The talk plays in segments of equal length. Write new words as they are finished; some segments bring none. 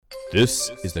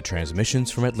This is the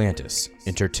Transmissions from Atlantis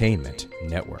Entertainment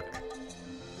Network.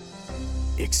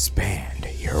 Expand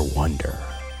your wonder.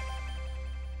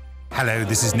 Hello,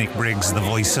 this is Nick Briggs, the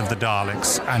voice of the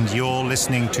Daleks, and you're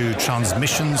listening to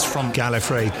Transmissions from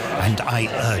Gallifrey, and I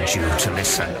urge you to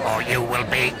listen, or you will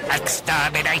be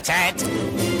exterminated!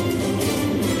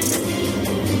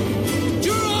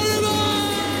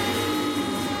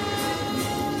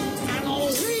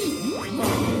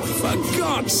 For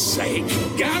God's sake,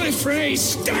 Gallifrey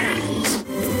stands!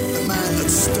 The man that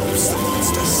stops the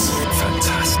monsters.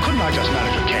 Fantastic. Couldn't I just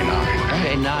manage a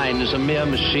K9? K9 is a mere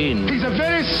machine. He's a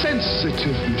very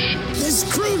sensitive machine. There's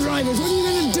screwdrivers. What are you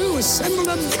going to do? Assemble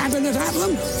a cabinet at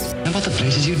them? What the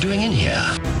blazes are you doing in here?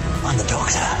 I'm the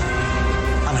Doctor.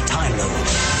 I'm a Time Lord.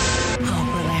 Oh,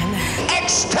 Glenn.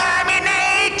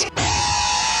 Exterminate!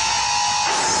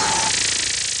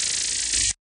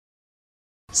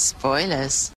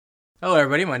 Spoilers. Hello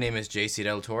everybody, my name is JC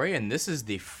Del Torre, and this is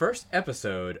the first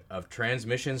episode of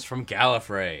Transmissions from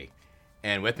Gallifrey.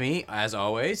 And with me, as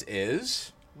always,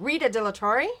 is... Rita de la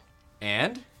Torre.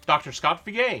 And... Dr. Scott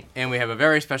Viguie. And we have a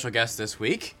very special guest this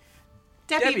week.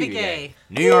 Debbie Viguie.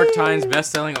 New York Times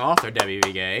bestselling author Debbie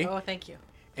Viguie. Oh, thank you.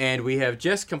 And we have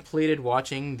just completed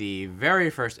watching the very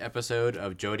first episode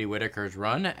of Jodie Whittaker's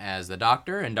run as the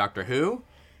Doctor in Doctor Who.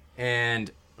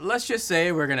 And... let's just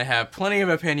say we're going to have plenty of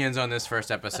opinions on this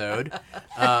first episode,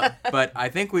 but I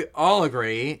think we all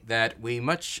agree that we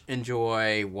much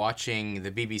enjoy watching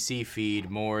the BBC feed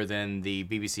more than the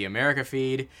BBC America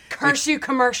feed. Curse you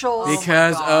commercials!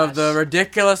 Because of the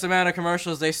ridiculous amount of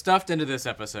commercials they stuffed into this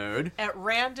episode. At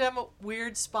random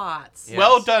weird spots. Yes.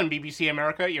 Well done, BBC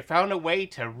America. You found a way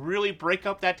to really break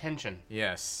up that tension.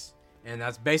 Yes, and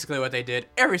that's basically what they did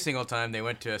every single time they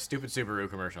went to a stupid Subaru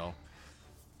commercial.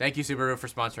 Thank you, Subaru, for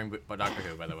sponsoring Doctor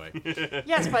Who, by the way.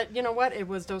 Yes, but you know what? It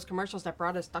was those commercials that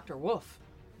brought us Dr. Wolf.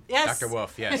 Yes. Dr.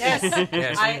 Wolf, yes. Yes.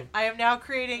 Yes. I am now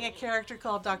creating a character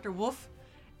called Dr. Wolf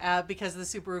because of the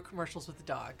Subaru commercials with the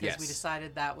dog. Because we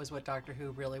decided that was what Doctor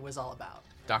Who really was all about.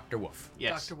 Dr. Wolf.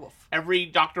 Yes. Dr. Wolf. Every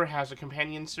Doctor has a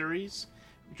companion series.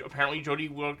 Apparently,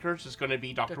 Jodie Whittaker's is going to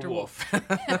be Dr. Wolf.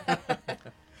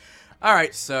 All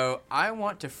right, so I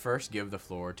want to first give the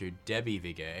floor to Debbie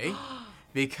Viguie.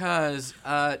 Because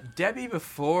Debbie,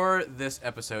 before this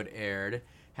episode aired,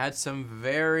 had some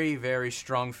very, very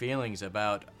strong feelings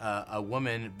about a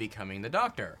woman becoming the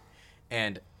Doctor.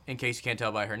 And in case you can't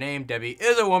tell by her name, Debbie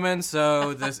is a woman,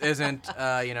 so this isn't,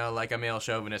 like a male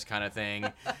chauvinist kind of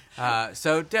thing.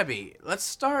 So, Debbie, let's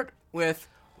start with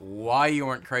why you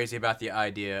weren't crazy about the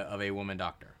idea of a woman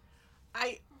Doctor.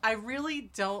 I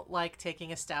really don't like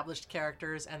taking established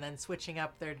characters and then switching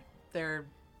up their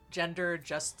gender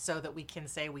just so that we can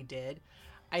say we did.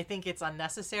 I think it's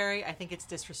unnecessary. I think it's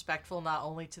disrespectful not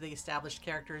only to the established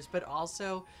characters but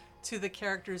also to the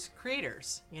characters'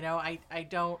 creators. You know, I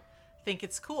don't think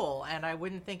it's cool, and I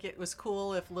wouldn't think it was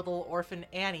cool if Little Orphan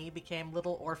Annie became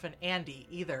Little Orphan Andy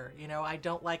either. You know, I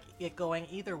don't like it going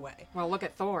either way. Well, look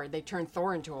at Thor. They turned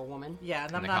Thor into a woman. Yeah,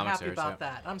 and I'm not happy about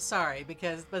that. I'm sorry,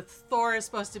 but Thor is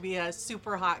supposed to be a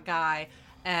super hot guy,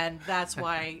 and that's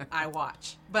why I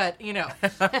watch. But,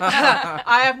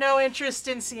 I have no interest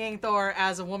in seeing Thor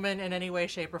as a woman in any way,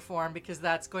 shape, or form, because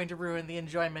that's going to ruin the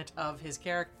enjoyment of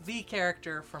the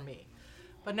character for me.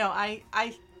 But no, I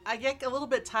get a little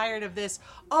bit tired of this,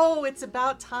 it's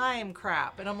about time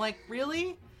crap. And I'm like,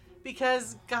 really?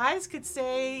 Because guys could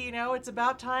say, it's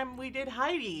about time we did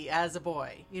Heidi as a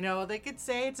boy. They could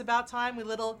say it's about time we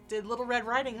did Little Red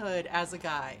Riding Hood as a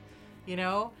guy,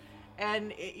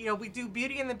 And, we do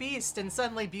Beauty and the Beast, and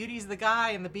suddenly Beauty's the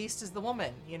guy and the Beast is the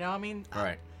woman.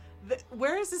 Right.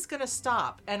 Where is this going to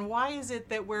stop? And why is it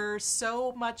that we're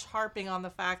so much harping on the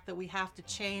fact that we have to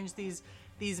change these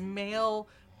male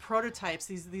prototypes,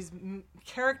 these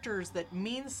characters that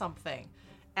mean something,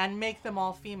 and make them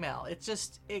all female?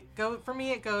 For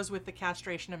me, it goes with the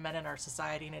castration of men in our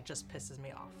society, and it just pisses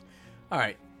me off. All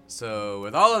right. So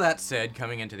with all of that said,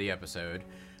 coming into the episode,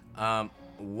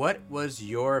 what was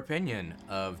your opinion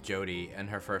of Jodie and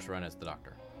her first run as the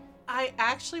Doctor? I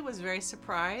actually was very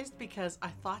surprised because I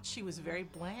thought she was very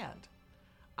bland.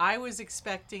 I was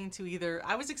expecting to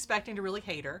really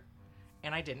hate her,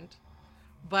 and I didn't.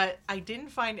 But I didn't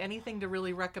find anything to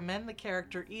really recommend the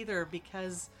character either,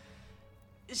 because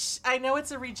I know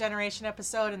it's a regeneration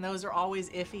episode, and those are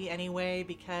always iffy anyway,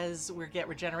 because we get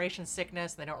regeneration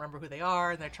sickness, and they don't remember who they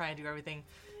are, and they're trying to do everything,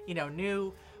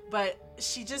 new. But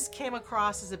she just came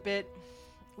across as a bit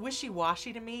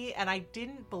wishy-washy to me, and I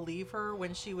didn't believe her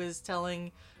when she was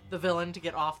telling the villain to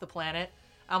get off the planet.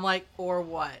 I'm like, or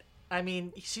what? I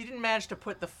mean, she didn't manage to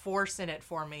put the force in it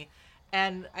for me.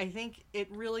 And I think it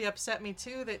really upset me,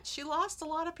 too, that she lost a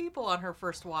lot of people on her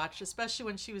first watch, especially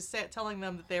when she was telling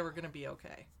them that they were going to be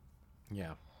okay.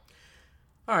 Yeah.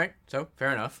 All right, so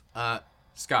fair enough.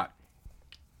 Scott.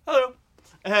 Hello.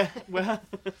 I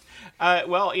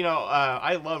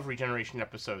love regeneration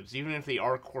episodes, even if they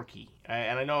are quirky.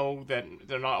 And I know that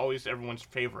they're not always everyone's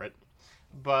favorite.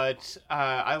 But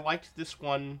I liked this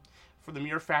one for the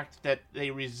mere fact that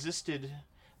they resisted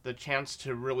the chance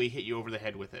to really hit you over the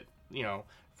head with it.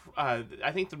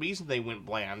 I think the reason they went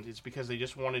bland is because they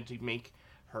just wanted to make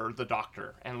her the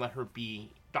Doctor and let her be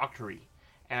doctory.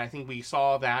 And I think we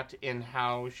saw that in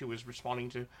how she was responding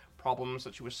to problems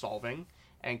that she was solving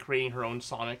and creating her own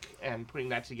Sonic and putting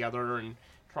that together and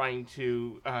trying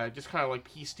to just kind of like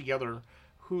piece together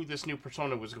who this new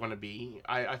persona was going to be.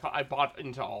 I bought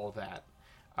into all of that.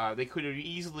 They could have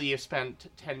easily have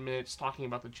spent 10 minutes talking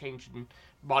about the change in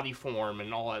body form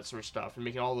and all that sort of stuff and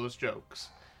making all those jokes.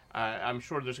 I'm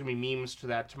sure there's going to be memes to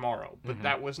that tomorrow, but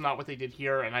that was not what they did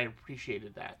here, and I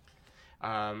appreciated that.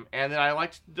 And then I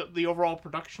liked the overall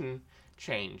production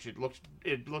change. It looked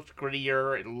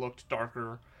grittier. It looked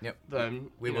darker. Yep.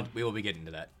 We will be getting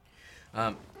to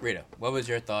that. Rita, what was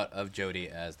your thought of Jodie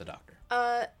as the Doctor?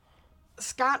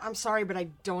 Scott, I'm sorry, but I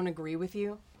don't agree with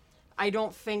you. I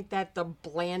don't think that the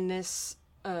blandness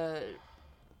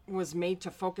was made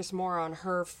to focus more on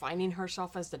her finding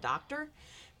herself as the Doctor,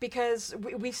 because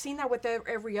we've seen that with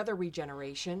every other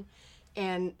regeneration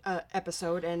and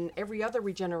episode, and every other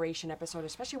regeneration episode,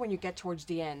 especially when you get towards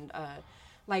the end,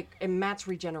 like in Matt's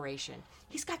regeneration.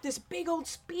 He's got this big old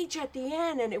speech at the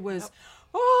end, and it was,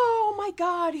 oh my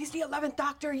God, he's the 11th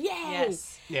Doctor, yay!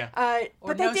 Yes. Yeah.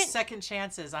 Or no second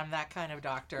chances, I'm that kind of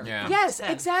doctor. Yeah. Yes,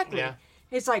 exactly. Yeah.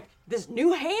 It's like, this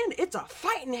new hand, it's a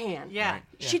fighting hand. Yeah. Right.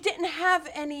 She didn't have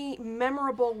any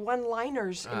memorable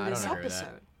one-liners in this don't agree with that.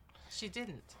 episode. She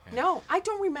didn't. No, I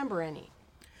don't remember any.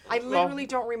 I literally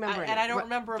don't remember any. And I don't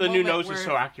remember The new moment nose where is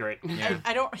so accurate. Yeah.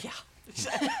 I don't. Yeah.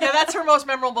 Yeah, that's her most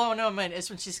memorable moment is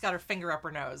when she's got her finger up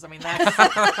her nose. I mean,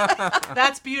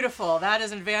 that's beautiful. That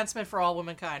is advancement for all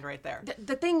womankind right there.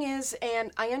 The thing is,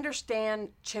 and I understand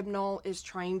Chibnall is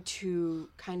trying to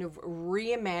kind of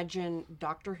reimagine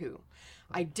Doctor Who.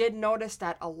 I did notice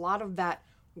that a lot of that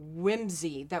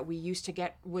whimsy that we used to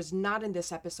get was not in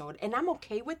this episode, and I'm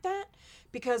okay with that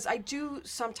because I do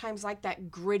sometimes like that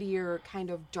grittier, kind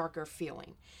of darker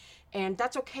feeling, and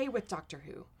that's okay with Doctor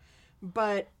Who.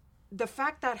 But the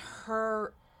fact that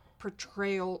her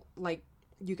portrayal, like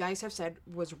you guys have said,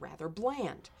 was rather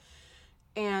bland,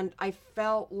 and I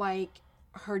felt like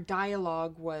her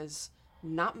dialogue was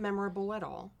not memorable at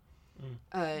all.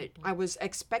 I was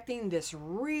expecting this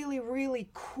really, really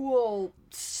cool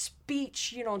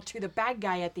speech, to the bad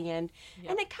guy at the end,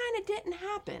 and it kind of didn't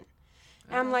happen.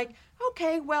 And I'm like,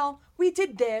 okay, well, we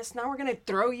did this. Now we're going to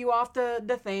throw you off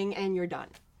the thing, and you're done.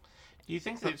 Do you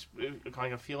think that it's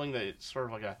kind of a feeling that it's sort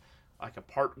of like a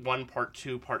part 1, part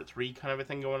 2, part 3 kind of a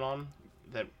thing going on?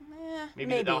 That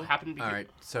maybe that'll happen? All right,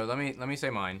 so let me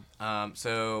say mine.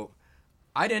 So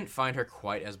I didn't find her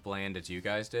quite as bland as you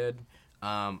guys did.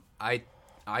 I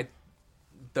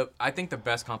think the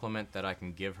best compliment that I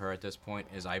can give her at this point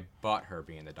is I bought her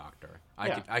being the Doctor.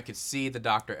 I could see the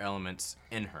Doctor elements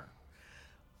in her.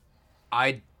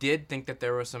 I did think that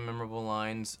there were some memorable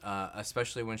lines,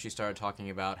 especially when she started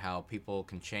talking about how people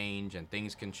can change and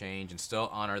things can change and still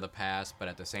honor the past, but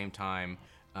at the same time,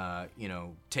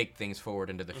 take things forward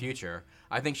into the future.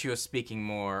 I think she was speaking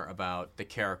more about the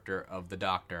character of the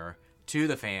Doctor to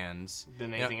the fans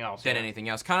than anything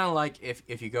else. Kind of like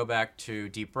if you go back to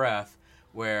Deep Breath,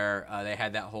 where they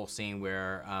had that whole scene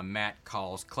where Matt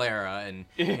calls Clara and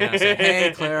said,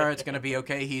 "Hey, Clara, it's gonna be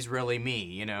okay. He's really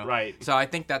me," Right. So I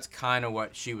think that's kind of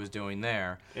what she was doing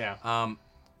there. Yeah.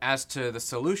 As to the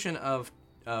solution of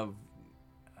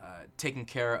taking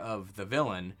care of the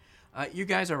villain, you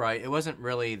guys are right. It wasn't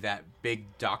really that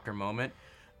big Doctor moment.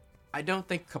 I don't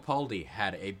think Capaldi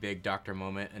had a big Doctor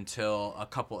moment until a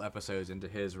couple episodes into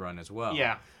his run as well.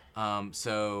 Yeah.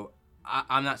 So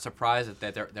I'm not surprised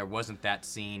that there wasn't that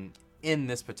scene in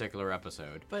this particular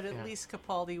episode. But at least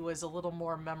Capaldi was a little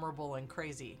more memorable and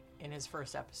crazy in his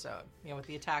first episode, with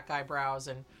the attack eyebrows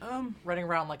and running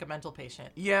around like a mental patient.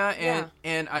 Yeah,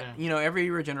 and every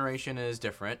regeneration is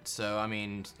different. So I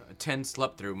mean, 10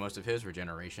 slept through most of his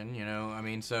regeneration.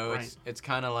 So right. it's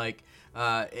kind of like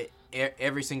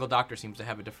every single Doctor seems to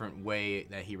have a different way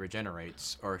that he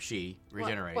regenerates or she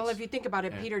regenerates. Well, if you think about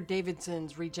it, Peter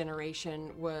Davidson's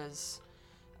regeneration was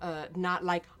not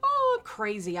like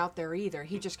crazy out there either.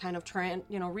 He just kind of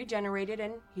regenerated,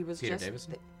 and he was Peter just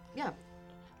Davison? Yeah.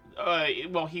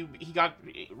 Well, he got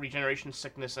regeneration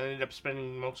sickness and ended up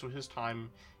spending most of his time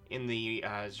in the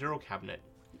Zero Cabinet.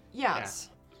 Yes.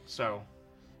 Yeah. So.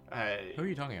 Who are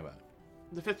you talking about?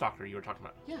 The Fifth Doctor you were talking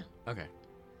about. Yeah. Okay.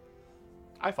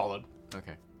 I followed.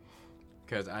 Okay.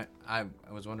 Because I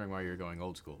was wondering why you were going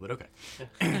old school, but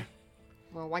okay.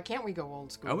 Well, why can't we go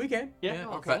old school? Oh, we can. Yeah.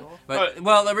 Okay. But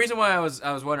well, the reason why I was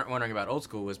wondering about old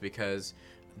school was because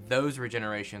those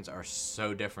regenerations are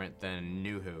so different than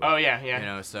New Who. Oh yeah. You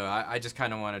know, so I just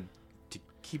kind of wanted to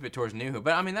keep it towards New Who,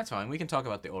 but I mean that's fine. We can talk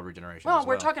about the old regenerations. Well, as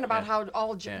we're talking about yeah. how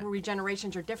all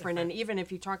regenerations are different, and even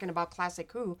if you're talking about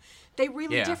classic Who, they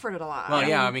really differed a lot. Well,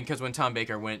 I mean, because when Tom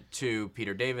Baker went to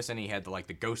Peter Davison, he had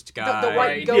the ghost guy, the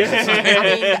white ghost.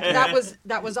 I mean,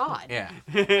 that was odd. Yeah,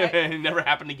 it never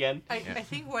happened again. I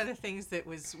think one of the things that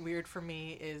was weird for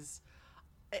me is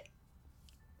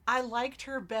I liked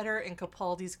her better in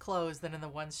Capaldi's clothes than in the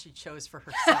ones she chose for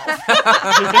herself.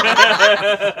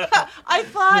 I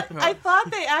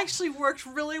thought they actually worked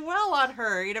really well on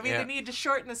her. You know, I mean, they needed to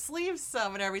shorten the sleeves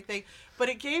some and everything, but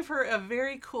it gave her a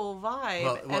very cool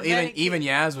vibe. Well, even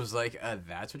Yaz was like,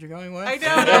 "That's what you're going with." I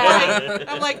know.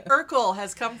 I'm like, Urkel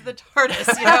has come to the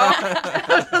TARDIS. You know,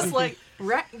 I was like.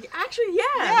 Actually, yeah.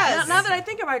 Yes. Now that I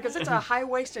think about it, because it's a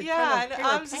high-waisted kind of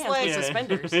pants with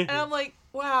suspenders. And I'm like,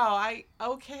 wow,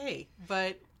 okay,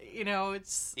 but you know,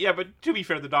 it's but to be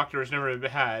fair, the Doctor has never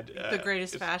had the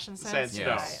greatest fashion sense.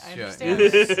 Yes. I understand.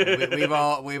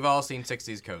 Yes. we've all seen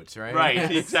 '60s coats, right?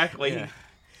 Right, exactly. Yeah.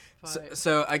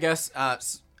 So I guess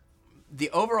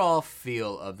the overall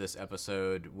feel of this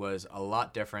episode was a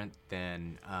lot different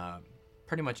than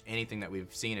pretty much anything that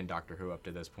we've seen in Doctor Who up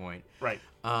to this point. Right.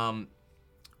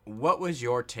 What was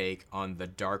your take on the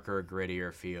darker,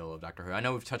 grittier feel of Doctor Who? I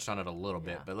know we've touched on it a little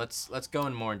bit, but let's go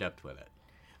in more in depth with it.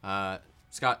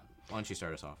 Scott, why don't you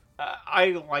start us off?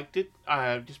 I liked it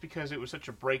just because it was such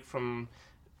a break from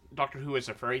Doctor Who as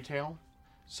a fairy tale.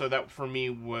 So that for me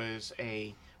was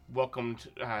a welcomed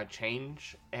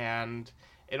change, and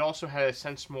it also had a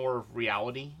sense more of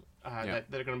reality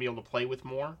that they're going to be able to play with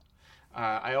more.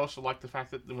 I also liked the fact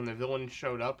that when the villain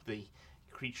showed up, the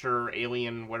creature,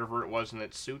 alien, whatever it was in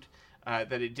its suit,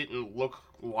 that it didn't look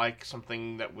like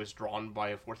something that was drawn by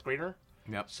a fourth grader.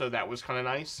 Yep. So that was kind of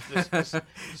nice.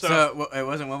 So it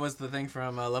wasn't. What was the thing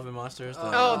from Love and Monsters? The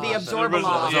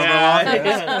Absorbaloff.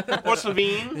 Yeah. Or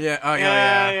Sabine. Yeah. Oh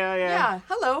yeah. Yeah.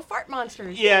 Hello, fart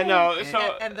monsters. Yeah. No. So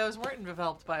and those weren't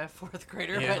developed by a fourth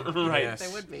grader, but right.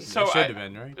 They would be. So it should have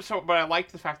been, right? So, but I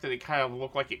liked the fact that it kind of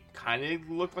looked like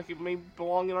it may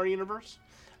belong in our universe.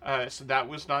 So that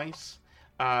was nice.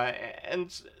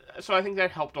 And so I think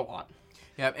that helped a lot.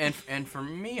 Yeah, and for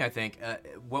me, I think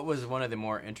what was one of the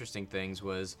more interesting things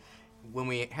was when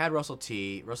we had Russell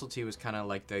T. Russell T. was kind of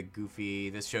like the goofy,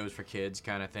 this show's for kids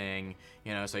kind of thing,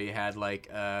 you know. So you had like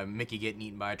Mickey getting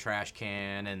eaten by a trash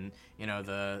can, and you know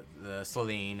the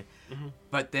Celine. Mm-hmm.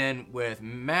 But then with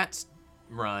Matt's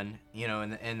run, you know,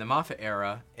 in the Moffat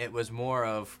era, it was more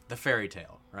of the fairy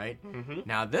tale, right? Mm-hmm.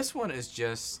 Now this one is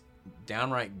just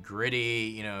downright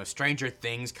gritty, you know, Stranger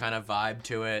Things kind of vibe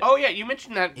to it. Oh yeah, you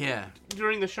mentioned that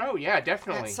during the show. Yeah,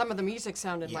 definitely. Some of the music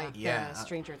sounded like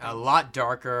Stranger Things. A lot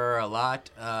darker, a lot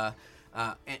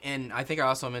and I think I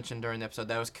also mentioned during the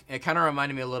episode it kind of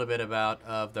reminded me a little bit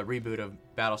of the reboot of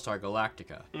Battlestar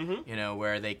Galactica. Mm-hmm. You know,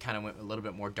 where they kind of went a little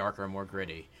bit more darker and more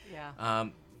gritty. Yeah.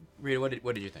 Rita,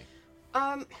 what did you think?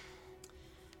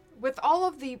 With all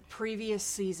of the previous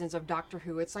seasons of Doctor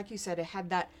Who, it's like you said, it had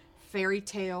that fairy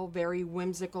tale, very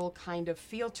whimsical kind of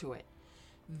feel to it.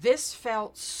 This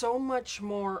felt so much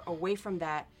more away from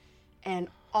that and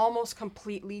almost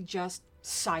completely just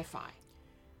sci-fi.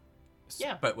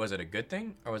 Yeah. But was it a good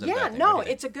thing or was it a bad thing? No,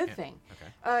 it's a good thing.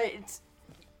 Okay.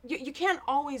 You can't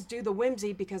always do the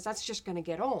whimsy because that's just going to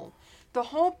get old. The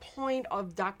whole point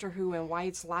of Doctor Who and why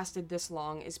it's lasted this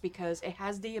long is because it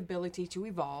has the ability to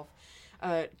evolve,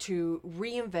 to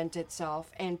reinvent itself,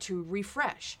 and to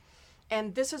refresh.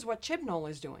 And this is what Chibnall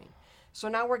is doing. So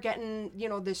now we're getting, you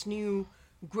know, this new,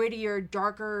 grittier,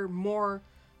 darker, more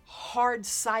hard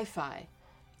sci-fi.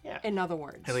 Yeah. In other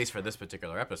words. At least for this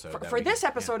particular episode. For this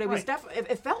episode, it was definitely,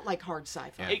 it felt like hard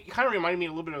sci-fi. Yeah. It kind of reminded me a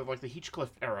little bit of like the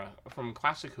Hinchcliffe era from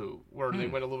Classic Who, where they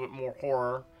went a little bit more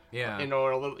horror. Yeah. You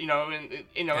know, a little, and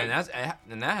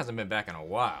that hasn't been back in a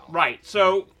while. Right.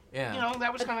 So, you Yeah. know,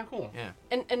 that was kind of cool. Yeah.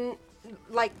 And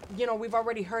like, you know, we've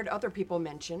already heard other people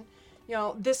mention, you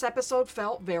know, this episode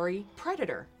felt very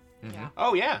Predator. Mm-hmm. Yeah.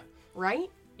 Oh, yeah.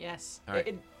 Right? Yes. All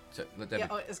right. So, I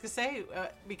was gonna say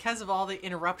because of all the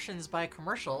interruptions by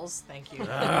commercials. Thank you,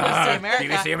 BBC America.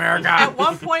 BBC America. At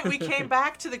one point, we came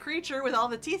back to the creature with all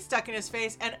the teeth stuck in his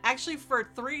face, and actually for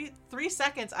three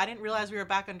seconds, I didn't realize we were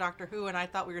back on Doctor Who, and I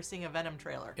thought we were seeing a Venom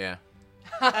trailer. Yeah.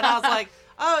 And I was like,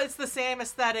 oh, it's the same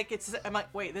aesthetic. I'm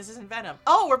like, wait, this isn't Venom.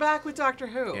 Oh, we're back with Doctor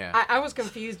Who. Yeah. I was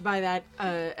confused by that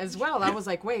as well. I was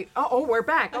like, wait, we're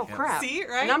back. Oh, crap. See,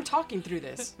 right? And I'm talking through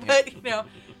this. But,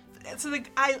 so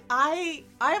I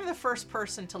am the first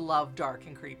person to love dark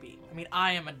and creepy. I mean,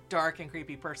 I am a dark and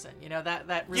creepy person.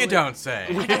 That really... You don't say.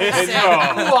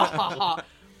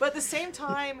 But at the same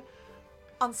time,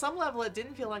 on some level, it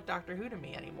didn't feel like Doctor Who to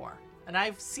me anymore. And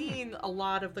I've seen a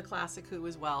lot of the classic Who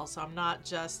as well, so I'm not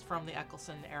just from the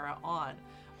Eccleston era on.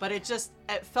 But it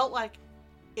felt like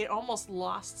it almost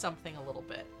lost something a little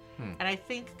bit. And I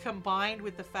think combined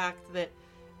with the fact that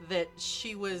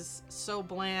she was so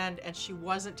bland and she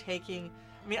wasn't taking...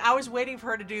 I mean, I was waiting for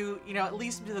her to do, at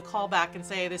least do the callback and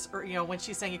say this, or, when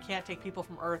she's saying you can't take people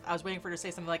from Earth, I was waiting for her to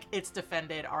say something like, it's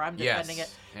defended, or I'm defending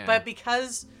it. Yeah. But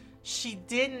because she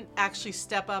didn't actually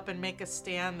step up and make a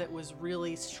stand that was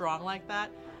really strong like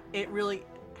that, it really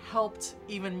helped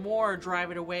even more drive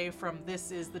it away from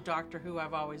this is the Doctor Who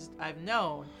I've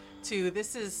known to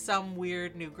this is some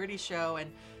weird new gritty show,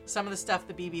 and some of the stuff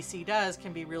the BBC does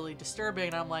can be really disturbing,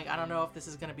 and I'm like, I don't know if this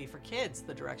is going to be for kids,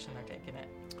 the direction they're taking it.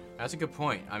 That's a good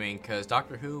point. I mean, because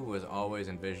Doctor Who was always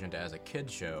envisioned as a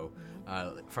kid's show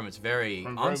from its very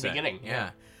onset. Beginning.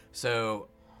 Yeah. So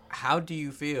how do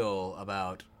you feel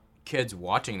about kids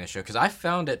watching this show? Because I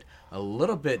found it a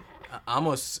little bit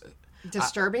almost...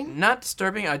 Disturbing? Not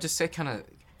disturbing. I just say kind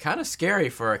of scary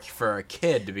for a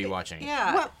kid to be watching.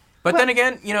 Yeah. But then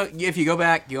again, if you go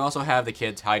back, you also have the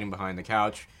kids hiding behind the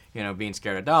couch, being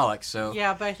scared of Daleks. So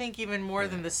yeah, but I think even more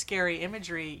than the scary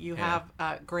imagery, you have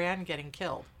Gran getting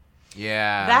killed.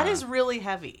 Yeah. That is really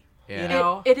heavy.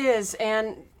 Yeah. It is,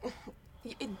 and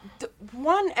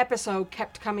one episode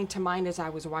kept coming to mind as I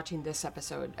was watching this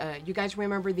episode. You guys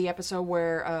remember the episode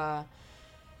where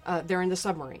they're in the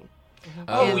submarine?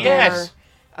 Oh, and yes.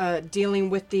 They're dealing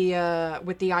with the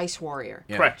ice warrior.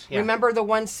 Yeah. Correct. Yeah. Remember the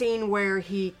one scene where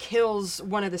he kills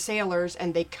one of the sailors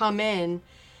and they come in.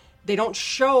 They don't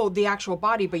show the actual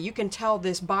body, but you can tell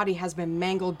this body has been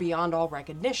mangled beyond all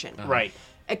recognition. Right.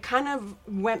 It kind of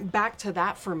went back to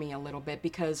that for me a little bit,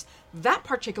 because that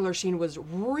particular scene was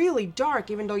really dark,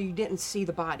 even though you didn't see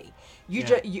the body.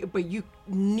 But you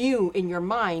knew in your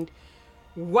mind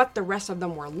what the rest of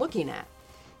them were looking at.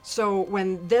 So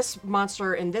when this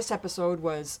monster in this episode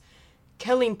was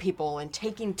killing people and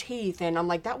taking teeth, and I'm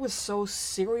like, that was so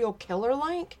serial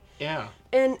killer-like. Yeah.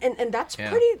 And that's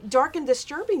pretty dark and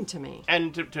disturbing to me.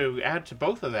 And to add to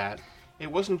both of that,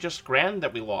 it wasn't just Gran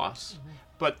that we lost.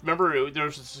 But remember, there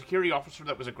was a security officer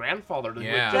that was a grandfather.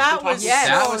 Yeah. That was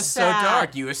that so was so sad.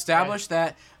 dark. You established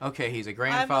that, okay, he's a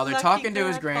grandfather lucky talking to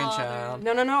his grandfather.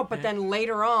 grandchild. No. But then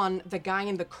later on, the guy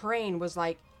in the crane was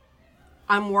like,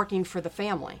 I'm working for the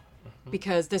family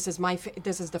because this is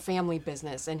the family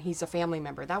business, and he's a family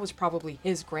member. That was probably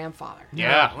his grandfather.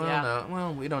 Yeah. Well, Yeah. no.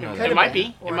 Well, we don't know It that. might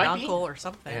be. Or It might an be. uncle or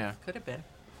something. Yeah. Could have been.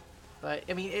 But,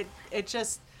 I mean, it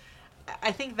just...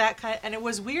 I think that kind of... And it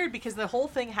was weird because the whole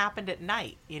thing happened at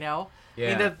night, Yeah. I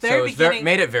mean, the very beginning...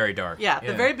 made it very dark. Yeah,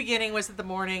 the very beginning was at the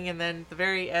morning, and then the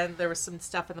very end, there was some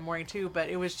stuff in the morning, too. But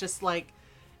it was just like...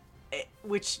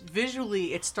 which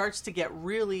visually, it starts to get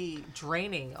really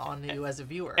draining on you as a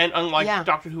viewer. And unlike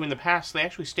Doctor Who in the past, they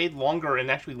actually stayed longer and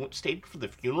actually stayed for the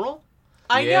funeral.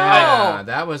 I Yeah, know!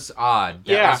 that was odd.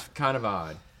 That was kind of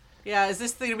odd. Yeah, is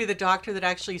this going to be the Doctor that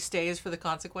actually stays for the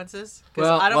consequences?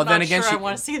 Well, I'm then not again, sure I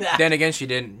want to see that. Then again, she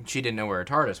didn't know where her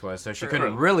TARDIS was, so she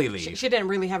couldn't really leave. She didn't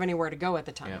really have anywhere to go at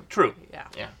the time. Yeah. True.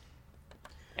 Yeah.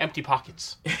 Empty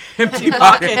pockets. Empty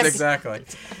pockets, exactly.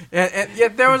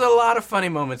 And there was a lot of funny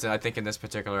moments, I think, in this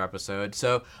particular episode.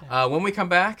 So when we come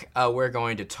back, we're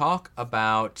going to talk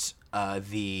about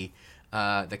the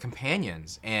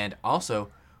companions, and also,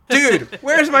 dude,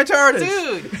 where's my TARDIS?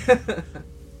 Dude!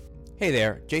 Hey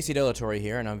there, JC Delatorre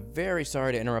here, and I'm very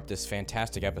sorry to interrupt this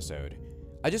fantastic episode.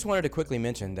 I just wanted to quickly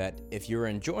mention that if you're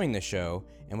enjoying the show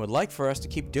and would like for us to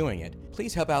keep doing it,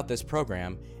 please help out this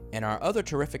program and our other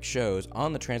terrific shows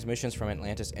on the Transmissions from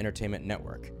Atlantis Entertainment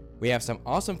Network. We have some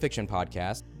awesome fiction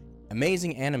podcasts,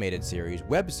 amazing animated series,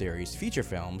 web series, feature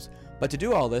films, but to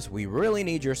do all this, we really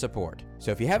need your support.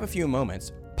 So if you have a few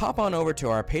moments, pop on over to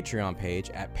our Patreon page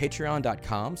at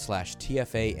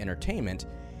patreon.com/TFA Entertainment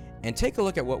and take a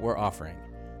look at what we're offering.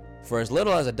 For as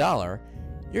little as $1,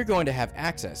 you're going to have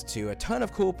access to a ton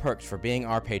of cool perks for being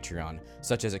our Patreon,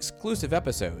 such as exclusive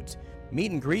episodes,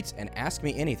 meet and greets and Ask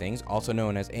Me Anythings, also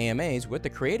known as AMAs, with the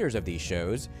creators of these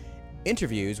shows,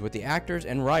 interviews with the actors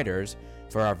and writers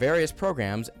for our various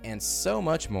programs, and so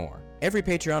much more. Every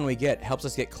Patreon we get helps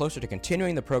us get closer to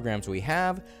continuing the programs we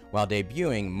have while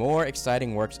debuting more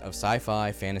exciting works of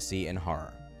sci-fi, fantasy, and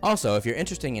horror. Also, if you're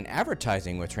interested in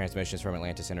advertising with Transmissions from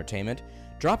Atlantis Entertainment,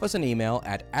 drop us an email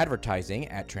at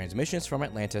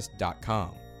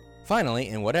advertising@transmissionsfromatlantis.com. Finally,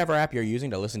 in whatever app you're using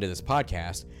to listen to this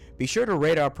podcast, be sure to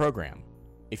rate our program.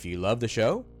 If you love the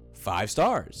show, 5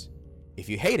 stars. If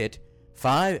you hate it,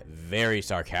 5 very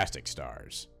sarcastic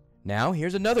stars. Now,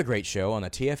 here's another great show on the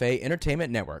TFA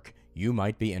Entertainment Network you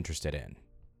might be interested in.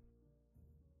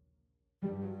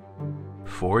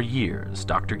 For years,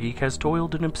 Dr. Geek has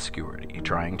toiled in obscurity,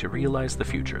 trying to realize the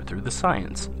future through the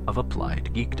science of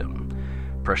applied geekdom.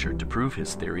 Pressured to prove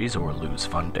his theories or lose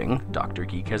funding, Dr.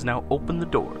 Geek has now opened the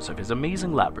doors of his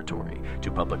amazing laboratory to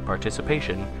public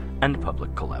participation and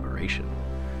public collaboration.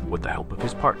 With the help of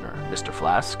his partner, Mr.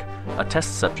 Flask, a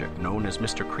test subject known as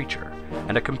Mr. Creature,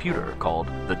 and a computer called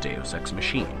the Deus Ex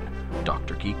Machine,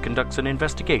 Dr. Geek conducts an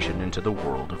investigation into the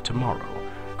world of tomorrow,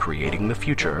 creating the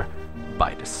future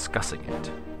by discussing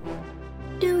it.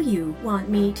 Do you want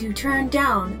me to turn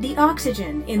down the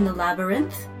oxygen in the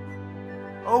labyrinth?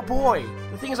 Oh boy,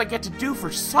 the things I get to do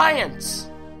for science!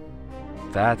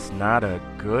 That's not a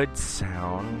good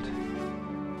sound.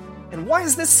 And why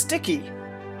is this sticky?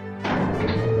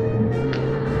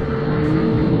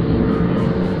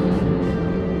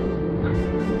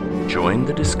 Join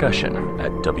the discussion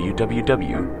at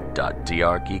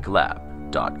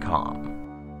www.drgeeklab.com.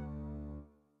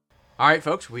 All right,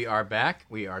 folks, we are back.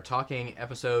 We are talking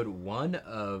episode 1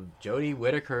 of Jodie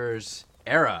Whittaker's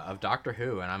era of Doctor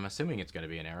Who, and I'm assuming it's going to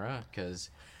be an era,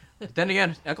 because then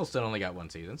again, Eccleston only got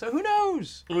 1 season, so who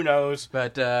knows? Who knows?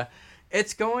 But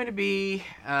it's going to be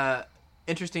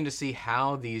interesting to see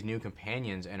how these new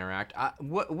companions interact.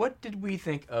 What did we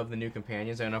think of the new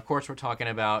companions? And of course, we're talking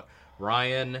about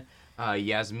Ryan,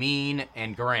 Yasmin,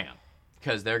 and Graham,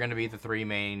 because they're going to be the 3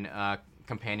 main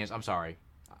companions. I'm sorry.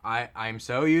 I'm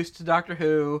so used to Doctor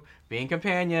Who being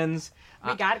companions.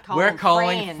 We gotta call We're them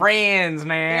calling friends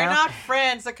now. They're not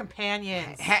friends, they're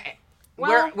companions.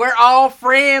 We're all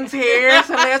friends here,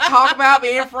 so let's talk about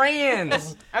being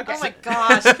friends. Okay. Oh my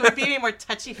gosh, could we be any more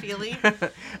touchy-feely?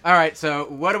 All right, so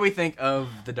what do we think of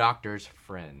the Doctor's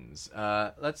friends?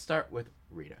 Let's start with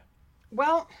Rita.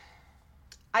 Well,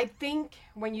 I think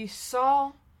when you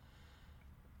saw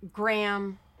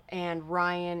Graham and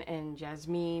Ryan and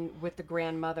Jasmine with the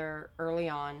grandmother early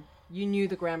on, you knew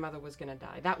the grandmother was going to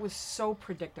die. That was so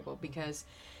predictable, because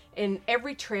in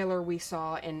every trailer we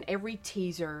saw, in every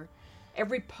teaser,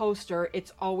 every poster,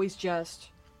 it's always just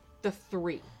the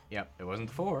 3. Yep, it wasn't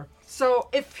the 4. So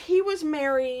if he was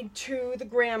married to the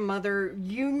grandmother,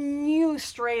 you knew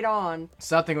straight on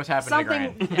something was happening to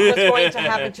Gran. was going to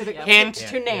happen to the Hint.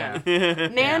 to Nan. Yeah.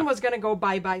 Nan was going to go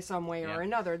bye-bye some way or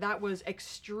another. That was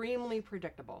extremely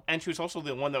predictable. And she was also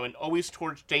the one that went always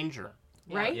towards danger.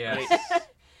 Right? Yes.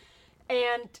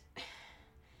 And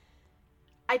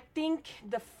I think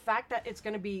the fact that it's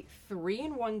going to be 3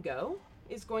 in one go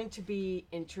is going to be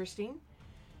interesting.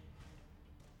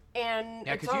 And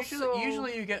yeah, it's because also...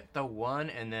 usually you get the 1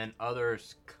 and then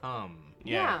others come.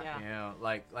 Yeah. You know,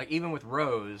 like even with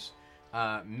Rose,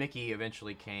 Mickey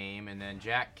eventually came, and then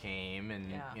Jack came, and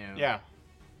you know. Yeah.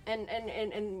 And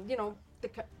you know,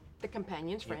 the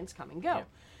companions, friends come and go. Yeah.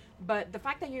 But the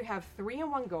fact that you have 3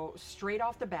 in one go straight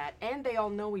off the bat, and they all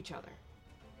know each other.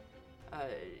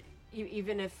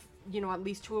 Even if, you know, at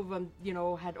least 2 of them, you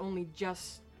know, had only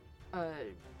just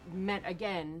met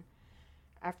again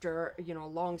after, you know, a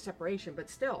long separation, but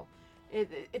still,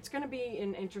 it's going to be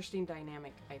an interesting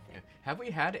dynamic, I think. Yeah. Have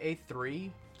we had a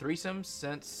threesome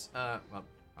since? Well,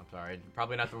 I'm sorry,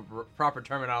 probably not the proper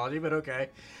terminology, but okay.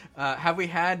 Have we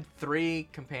had 3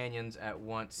 companions at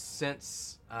once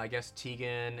since? I guess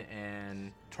Tegan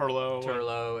and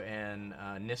Turlo and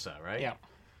Nissa, right? Yeah.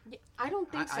 I don't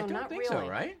think so. I don't not think really. so,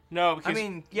 right? No, because I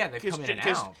mean, yeah, they've come in and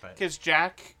out, but because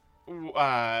Jack and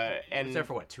was there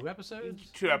for what, 2 episodes?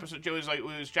 2 episodes. It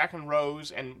was Jack and Rose,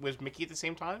 and was Mickey at the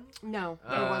same time? No, it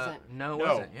wasn't. No, it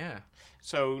wasn't. Yeah.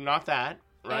 So not that,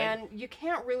 right? And you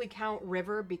can't really count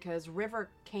River, because River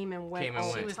came and went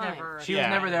all the time. She was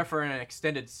never there for an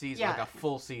extended season, like a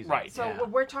full season. Right. So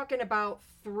we're talking about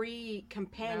 3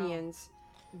 companions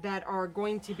that are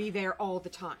going to be there all the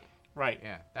time. Right.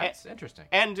 Yeah, that's interesting.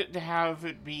 And to have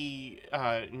it be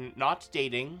not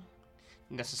dating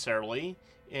necessarily,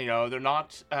 you know, they're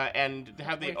not, and to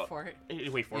have the Wait for it.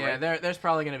 Wait for it. Yeah, there's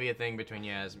probably going to be a thing between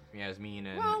Yasmin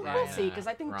and Well, we'll see, because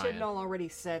I think Ryan. Chibnall already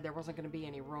said there wasn't going to be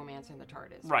any romance in the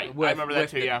TARDIS. Right. I remember that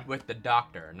too. Yeah. With the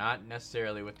Doctor, not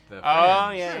necessarily with the. Oh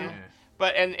friends. yeah.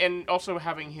 But and also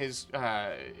having his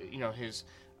you know, his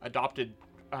adopted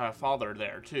father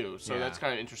there too. So that's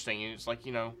kind of interesting. It's like,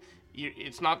 you know,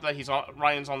 it's not that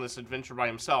Ryan's on this adventure by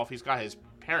himself. He's got his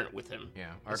parent with him.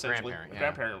 Yeah, or grandparent.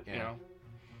 Grandparent. You know.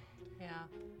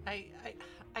 Yeah.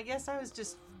 I guess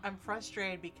I'm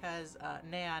frustrated because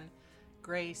Nan,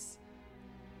 Grace,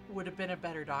 would have been a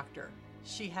better doctor.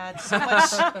 She had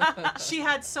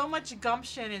so much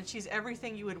gumption, and she's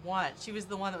everything you would want. She was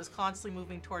the one that was constantly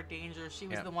moving toward danger. She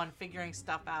was the one figuring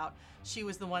stuff out. She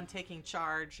was the one taking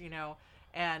charge,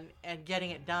 and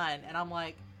getting it done. And I'm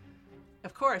like,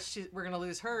 of course we're going to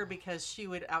lose her because she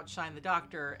would outshine the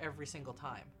doctor every single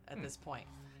time at this point.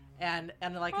 And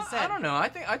like I said, I don't know. I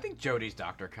think Jodie's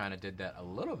doctor kind of did that a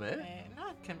little bit.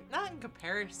 Not in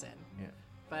comparison. Yeah.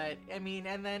 But I mean,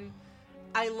 and then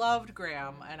I loved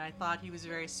Graham, and I thought he was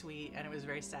very sweet, and it was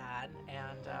very sad,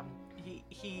 and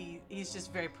he's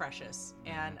just very precious.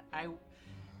 And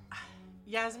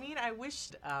Yasmin, I wish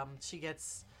she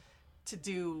gets to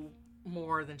do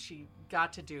more than she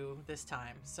got to do this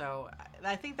time. So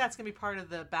I think that's going to be part of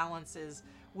the balance is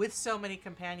with so many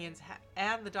companions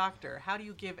and the doctor, how do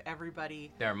you give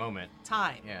everybody their moment,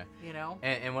 time? Yeah,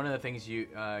 And one of the things you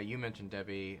mentioned,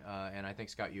 Debbie, and I think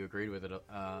Scott, you agreed with it,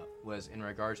 was in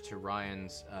regards to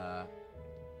Ryan's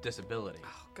disability.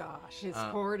 Oh gosh, his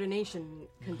coordination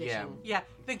condition. Yeah.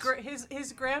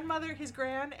 His grandmother, his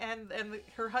gran, and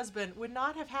her husband would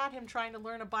not have had him trying to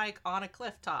learn a bike on a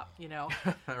cliff top.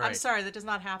 Right. I'm sorry, that does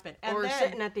not happen. Or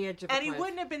sitting at the edge of a cliff. And he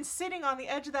wouldn't have been sitting on the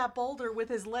edge of that boulder with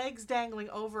his legs dangling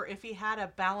over if he had a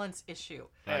balance issue.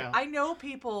 Yeah. I know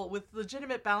people with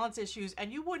legitimate balance issues,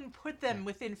 and you wouldn't put them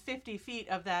within 50 feet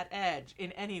of that edge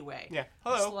in any way. Yeah.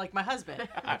 Hello. Just like my husband,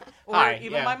 or Hi.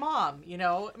 even my mom.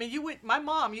 I mean, my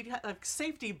mom, you'd have a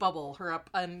safety bubble her up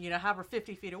and have her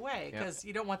 50 feet away because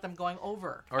you don't want them going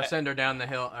over. Or send her down the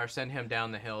hill, or send him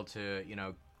down the hill to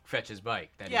fetch his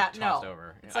bike that he tossed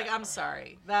over. It's like, I'm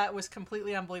sorry, that was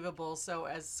completely unbelievable. So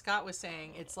as Scott was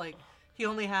saying, it's like he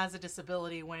only has a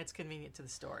disability when it's convenient to the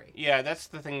story. Yeah, that's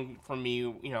the thing for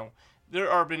me. There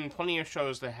have been plenty of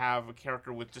shows that have a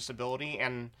character with disability,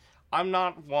 and I'm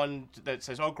not one that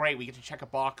says, "Oh, great, we get to check a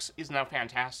box. Isn't that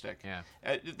fantastic?" Yeah.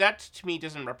 That to me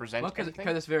doesn't represent anything.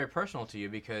 Because it's very personal to you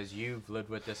because you've lived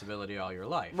with disability all your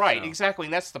life. Right, so. exactly,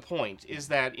 and that's the point. Is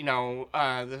that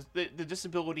the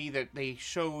disability that they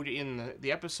showed in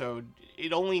the episode,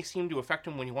 it only seemed to affect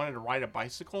him when he wanted to ride a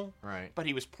bicycle. Right. But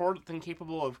he was more than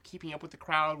capable of keeping up with the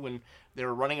crowd when they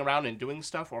were running around and doing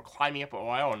stuff, or climbing up.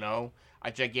 I don't know. A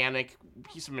gigantic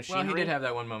piece of machinery. Well, he did have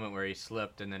that one moment where he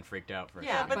slipped and then freaked out for a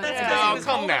second. But that's because he was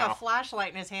holding a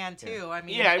flashlight in his hand, too. I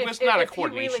mean, it was not a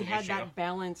coordination issue. If he really had issue. that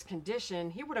balance condition,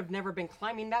 he would have never been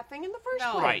climbing that thing in the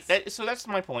first place. Right. So that's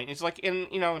my point. It's like in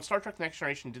Star Trek: The Next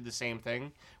Generation did the same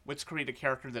thing. Let's create a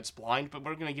character that's blind, but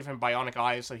we're going to give him bionic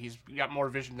eyes, so he's got more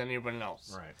vision than anyone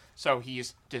else. Right. So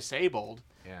he's disabled,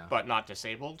 but not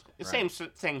disabled. The same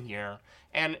thing here.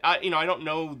 And I don't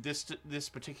know this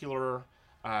particular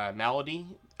malady.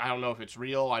 I don't know if it's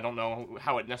real. I don't know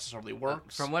how it necessarily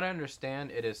works. From what I understand,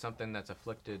 it is something that's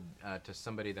afflicted to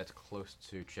somebody that's close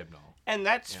to Chibnall. And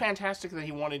that's fantastic that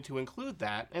he wanted to include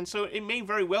that. And so it may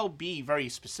very well be very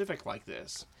specific like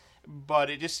this, but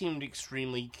it just seemed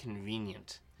extremely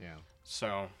convenient. Yeah.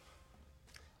 So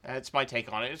that's my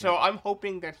take on it. So I'm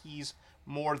hoping that he's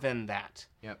more than that.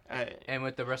 Yep. And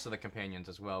with the rest of the companions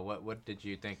as well. What did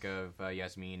you think of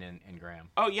Yasmin and Graham?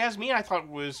 Oh, Yasmin I thought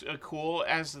was cool.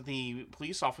 As the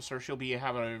police officer, she'll be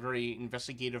having a very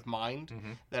investigative mind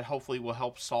that hopefully will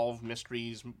help solve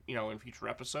mysteries, in future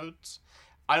episodes.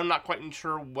 I'm not quite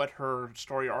sure what her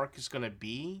story arc is going to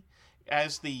be.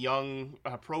 As the young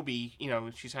probie,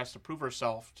 she has to prove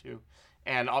herself to.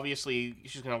 And obviously,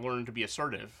 she's going to learn to be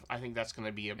assertive. I think that's going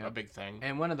to be a big thing.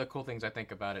 And one of the cool things I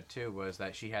think about it, too, was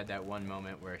that she had that one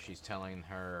moment where she's telling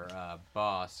her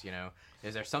boss,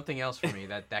 is there something else for me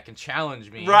that can challenge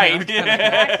me? Right.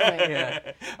 Exactly.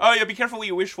 Yeah. Oh, yeah, be careful what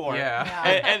you wish for. Yeah.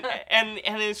 And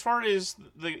as far as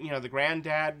the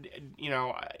granddad,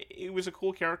 it was a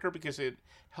cool character because it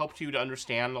helped you to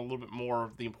understand a little bit more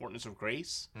of the importance of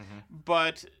Grace.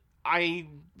 But I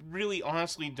really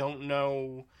honestly don't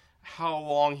know how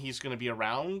long he's going to be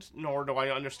around, nor do I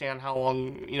understand how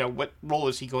long, what role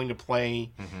is he going to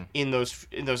play in those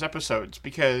episodes,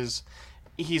 because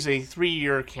he's a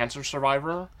 3-year cancer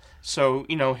survivor. So,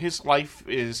 his life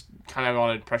is kind of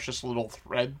on a precious little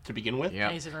thread to begin with.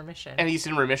 And he's in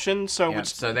remission. So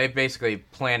they basically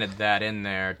planted that in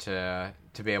there to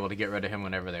be able to get rid of him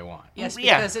whenever they want. Yes,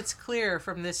 because it's clear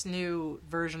from this new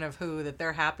version of Who that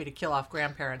they're happy to kill off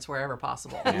grandparents wherever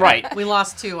possible. Yeah. Right. We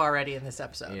lost 2 already in this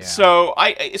episode. Yeah. So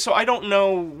I don't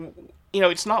know.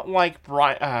 It's not like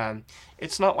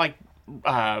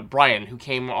Brian, who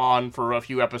came on for a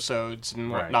few episodes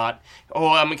and whatnot. Oh,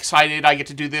 I'm excited, I get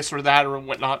to do this or that or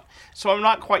whatnot. So I'm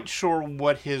not quite sure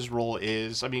what his role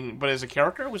is. I mean, but as a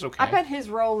character, it was okay. I bet his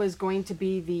role is going to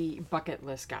be the bucket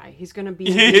list guy. He's going to be...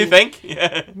 You think?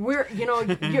 Yeah.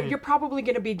 You're probably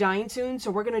going to be dying soon,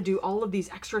 so we're going to do all of these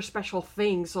extra special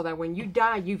things so that when you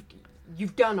die,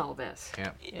 you've done all this.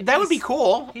 Yeah. That would be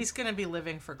cool. He's going to be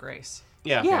living for grace.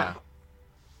 Yeah.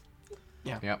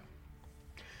 Yep.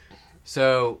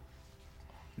 So,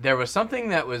 there was something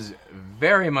that was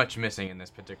very much missing in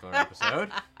this particular episode.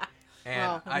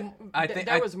 And I think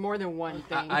there was more than one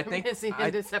thing missing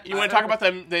in this episode. You want to talk about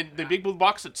the big blue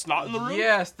box that's not in the room?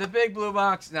 Yes, the big blue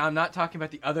box. Now, I'm not talking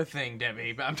about the other thing,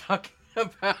 Debbie, but I'm talking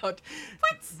about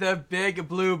the big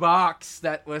blue box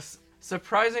that was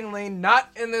surprisingly not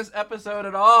in this episode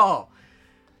at all.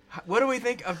 What do we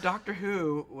think of Doctor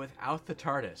Who without the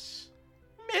TARDIS?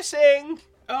 Missing!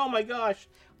 Oh my gosh.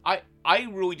 I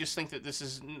really just think that this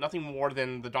is nothing more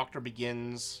than the Doctor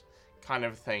Begins kind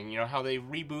of thing. You know, how they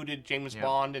rebooted James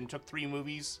Bond and took 3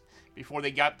 movies before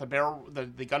they got the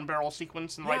gun barrel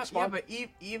sequence in the right spot. Yeah,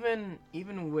 but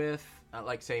even with,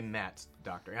 like, say, Matt's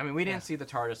Doctor. I mean, we didn't see the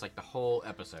TARDIS, like, the whole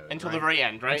episode. Until the very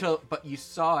end, right? But you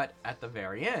saw it at the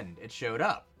very end. It showed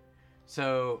up.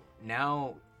 So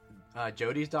now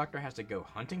Jodie's Doctor has to go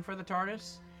hunting for the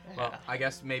TARDIS. Yeah. Well, I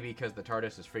guess maybe because the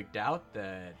TARDIS is freaked out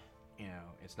that,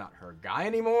 it's not her guy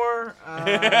anymore.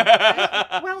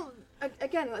 Well,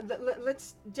 again,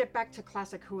 let's dip back to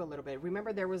classic Who a little bit.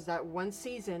 Remember, there was that one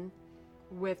season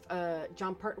with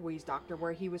John Pertwee's Doctor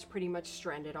where he was pretty much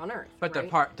stranded on Earth. But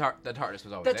right? the TARDIS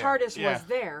was always there. there. The TARDIS was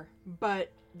there,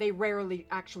 but they rarely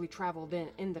actually traveled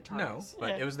in the TARDIS. No,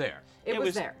 but it was there. It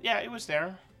was there. Yeah, it was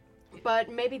there.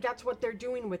 But maybe that's what they're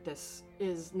doing with this,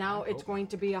 is now it's going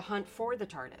to be a hunt for the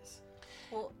TARDIS.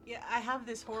 Well, yeah, I have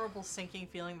this horrible sinking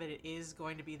feeling that it is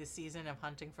going to be the season of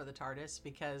hunting for the TARDIS,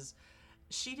 because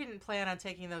she didn't plan on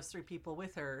taking those 3 people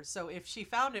with her. So if she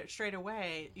found it straight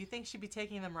away, you think she'd be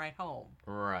taking them right home.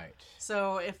 Right.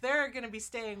 So if they're going to be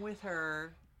staying with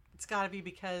her, it's got to be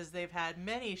because they've had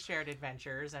many shared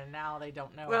adventures and now they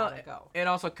don't know how to go. It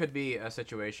also could be a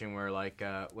situation where, like,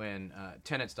 when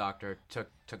Tennant's Doctor took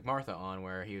Martha on,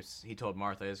 where he told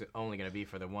Martha it's only going to be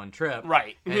for the one trip.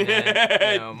 Right. And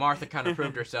then, Martha kind of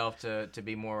proved herself to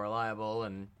be more reliable,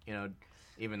 and,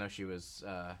 even though she was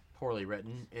poorly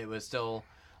written, it was still,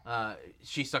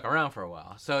 she stuck around for a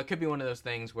while. So it could be one of those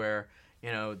things where,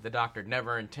 the Doctor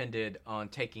never intended on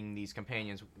taking these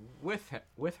companions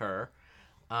with her,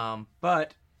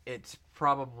 but it's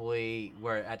probably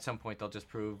where at some point they'll just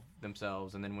prove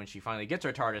themselves, and then when she finally gets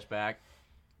her TARDIS back,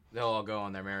 they'll all go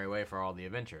on their merry way for all the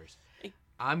adventures.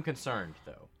 I'm concerned,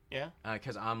 though. Yeah?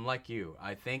 Because I'm like you.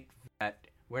 I think that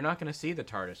we're not going to see the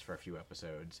TARDIS for a few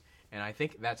episodes, and I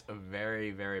think that's a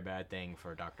very, very bad thing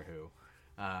for Doctor Who.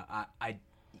 I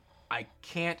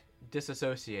can't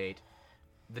disassociate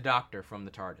the Doctor from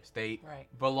the TARDIS. They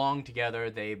belong together.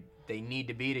 They need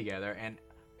to be together, and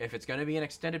if it's going to be an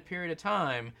extended period of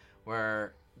time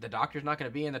where the Doctor's not going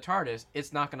to be in the TARDIS,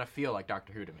 it's not going to feel like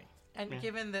Doctor Who to me. And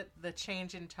given that the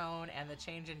change in tone and the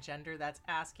change in gender, that's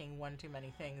asking one too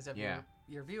many things of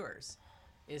your viewers,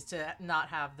 is to not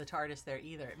have the TARDIS there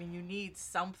either. I mean, you need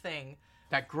something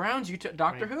that grounds you to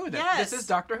Doctor Who. This is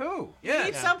Doctor Who. You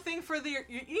need something for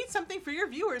your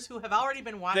viewers who have already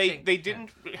been watching. They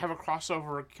didn't have a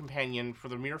crossover companion for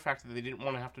the mere fact that they didn't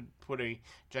want to have to put a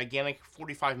gigantic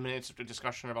 45 minutes of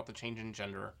discussion about the change in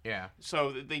gender. Yeah.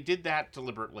 So they did that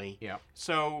deliberately. Yeah.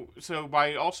 So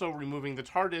by also removing the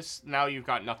TARDIS, now you've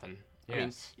got nothing. Yes. I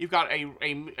mean, you've got a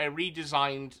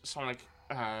redesigned sonic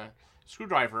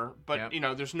screwdriver, but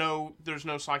there's no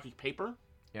psychic paper.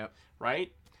 Yep.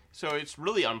 Right. So it's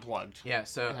really unplugged. Yeah,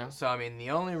 so I mean,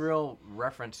 the only real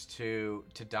reference to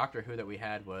Doctor Who that we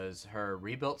had was her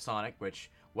rebuilt Sonic,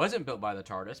 which wasn't built by the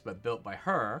TARDIS, but built by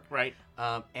her. Right.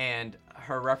 And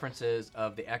her references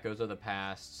of the echoes of the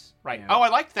past. Right. I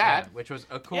like that. Yeah, which was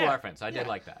a cool reference. I did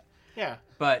like that. Yeah.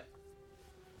 But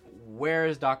where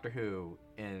is Doctor Who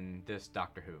in this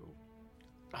Doctor Who?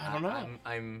 I don't know.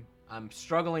 I'm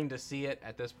struggling to see it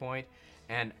at this point,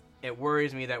 and it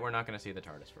worries me that we're not going to see the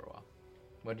TARDIS for a while.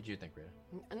 What did you think,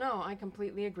 Rita? No, I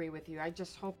completely agree with you. I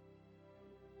just hope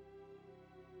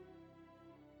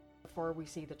before we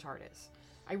see the TARDIS.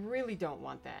 I really don't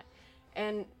want that.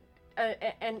 And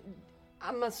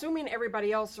I'm assuming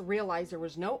everybody else realized there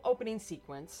was no opening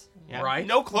sequence. Yeah. Right.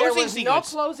 No closing sequence. No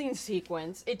closing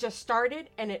sequence. It just started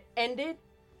and it ended,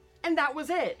 and that was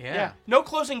it. Yeah. No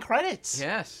closing credits.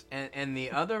 Yes. And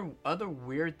the other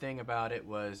weird thing about it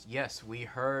was, yes, we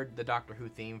heard the Doctor Who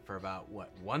theme for about,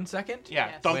 1 second?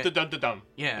 Yeah. Dum-da-dum-da-dum.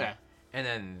 Yeah. And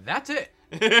then that's it.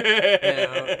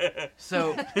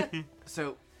 So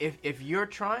if you're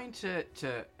trying to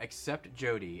accept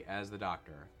Jodie as the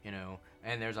Doctor,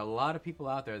 and there's a lot of people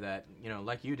out there that,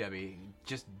 like you, Debbie,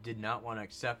 just did not want to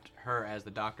accept her as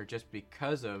the Doctor just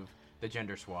because of the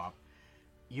gender swap,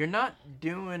 you're not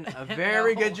doing a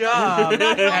very good job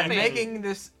at making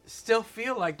this still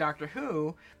feel like Doctor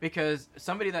Who, because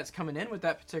somebody that's coming in with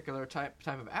that particular type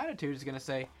of attitude is going to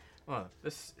say, well,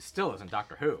 this still isn't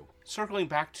Doctor Who. Circling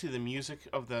back to the music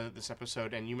of this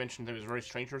episode, and you mentioned that it was very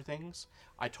Stranger Things,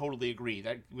 I totally agree.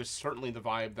 That was certainly the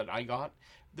vibe that I got.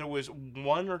 There was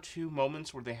one or two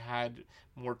moments where they had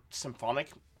more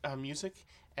symphonic music,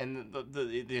 and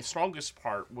the strongest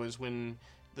part was when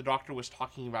the Doctor was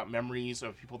talking about memories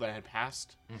of people that had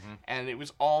passed, and it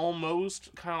was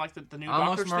almost kind of like the new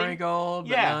Doctor's theme. Almost Marigold,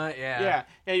 but not, yeah.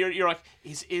 You're like,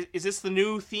 is this the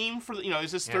new theme for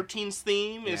is this 13's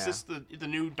theme? Is this the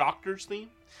new Doctor's theme?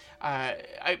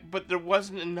 But there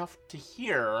wasn't enough to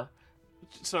hear,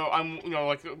 so I'm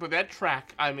with that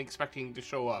track I'm expecting to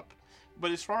show up.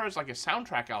 But as far as like a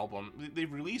soundtrack album, they've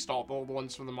released all the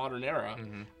ones from the modern era.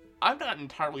 I'm not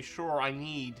entirely sure I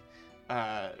need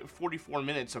 44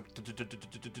 minutes of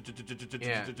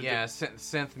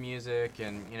synth music,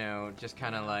 and just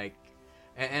kind of like,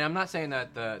 and I'm not saying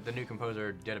that the new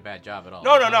composer did a bad job at all.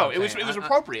 No. It was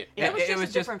appropriate. It was just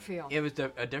a different feel. It was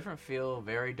a different feel,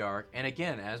 very dark. And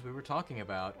again, as we were talking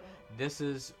about, this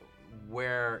is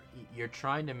where you're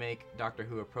trying to make Doctor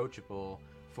Who approachable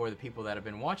for the people that have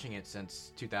been watching it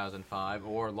since 2005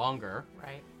 or longer.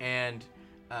 Right. And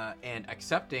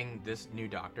accepting this new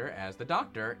Doctor as the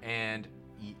Doctor, and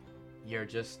you're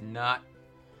just not.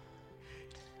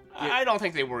 I don't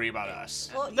think they worry about us.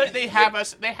 Well, they had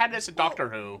us at Doctor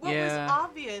Who. What was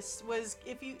obvious was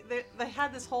they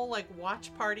had this whole like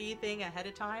watch party thing ahead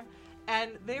of time,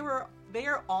 and they are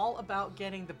all about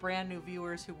getting the brand new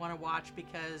viewers who want to watch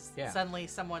because suddenly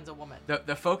someone's a woman.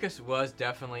 The focus was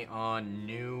definitely on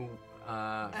new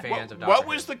fans of Doctor Who. What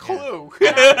was the clue?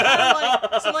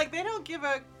 So they don't give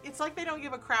a. It's like they don't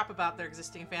give a crap about their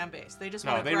existing fan base. They just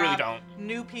want to grab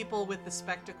new people with the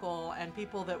spectacle and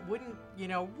people that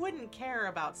wouldn't care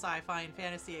about sci-fi and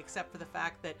fantasy except for the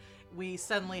fact that we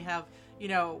suddenly have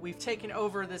we've taken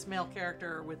over this male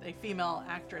character with a female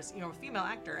actress, a female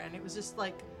actor, and it was just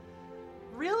like,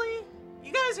 really?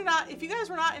 You guys are not. If you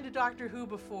guys were not into Doctor Who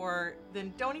before,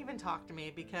 then don't even talk to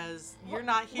me because you're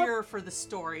not here for the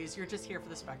stories. You're just here for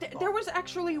the spectacle. There was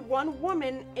actually one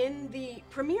women in the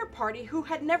premiere party who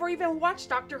had never even watched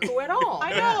Doctor Who at all.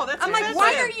 I know. That's I'm like,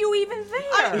 why are you even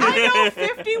there? I know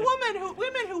 50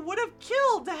 women who would have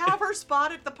killed to have her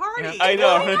spot at the party. Yeah, I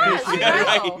know. Yes, I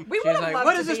know. We would have loved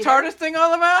what to is this be TARDIS thing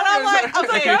all about? And I'm like,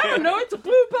 okay, I don't know. It's a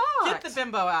blue box. Get the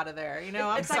bimbo out of there.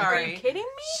 I'm it's sorry. Like, are you kidding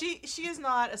me? She is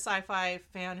not a sci-fi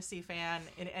fantasy fan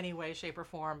in any way, shape, or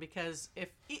form, because I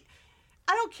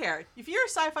don't care. If you're a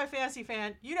sci-fi fantasy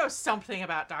fan, you know something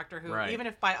about Doctor Who, even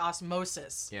if by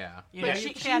osmosis. Yeah. But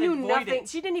she can't knew avoid nothing. it.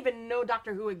 She didn't even know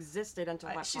Doctor Who existed until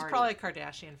that She's party. probably a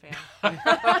Kardashian fan.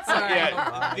 Sorry.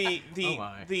 Yeah,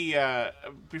 the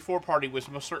before party was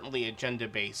most certainly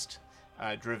agenda-based.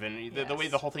 Driven. The way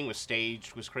the whole thing was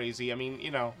staged was crazy. I mean,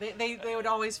 They would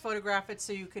always photograph it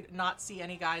so you could not see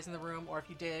any guys in the room, or if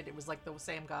you did, it was like the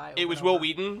same guy. It was Will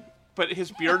Wheaton, but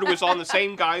his beard was on the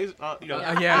same guy's. They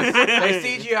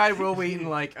CGI'd Will Wheaton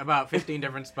like about 15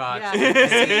 different spots.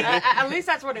 Yeah. At least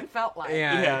that's what it felt like.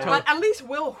 Yeah. But at least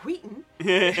Will Wheaton,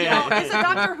 he's a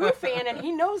Doctor Who fan and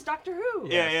he knows Doctor Who.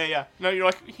 Yeah. No, you're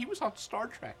like, he was on Star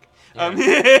Trek.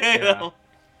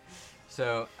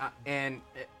 So,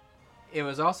 it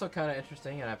was also kind of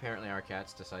interesting, and apparently our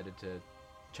cats decided to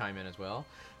chime in as well.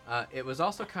 It was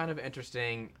also kind of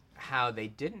interesting how they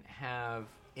didn't have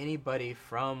anybody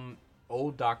from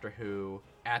old Doctor Who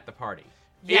at the party.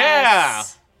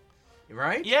 Yes. Yeah!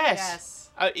 Right? Yes.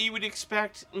 You would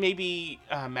expect maybe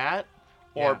Matt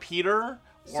or Peter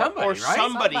or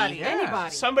somebody,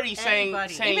 anybody. Somebody saying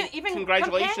even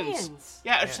congratulations.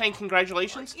 Companions. Saying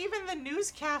congratulations. Even the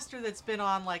newscaster that's been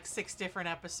on like 6 different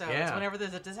episodes. Whenever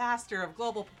there's a disaster of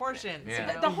global proportions.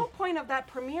 Yeah. The whole point of that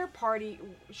premiere party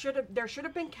there should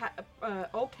have been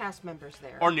old cast members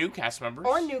there, or new cast members,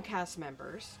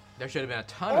 There should have been a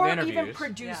ton of interviews. Or even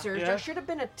producers. Yeah. There should have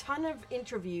been a ton of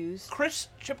interviews. Chris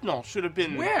Chibnall should have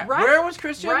been Where? Right? Where was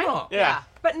Chris Chibnall? Right? Yeah.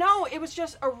 But no, it was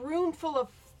just a room full of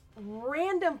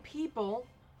random people.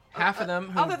 Half of them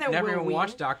who other than never Will even Wheaton,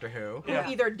 watched Doctor Who. Who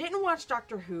either didn't watch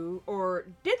Doctor Who or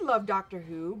did love Doctor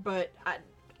Who, but I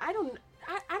don't know.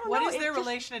 What is their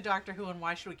relation to Doctor Who, and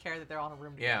why should we care that they're all in a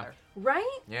room together?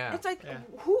 Right? Yeah. It's like,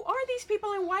 who are these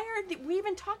people, and why are we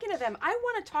even talking to them? I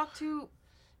want to talk to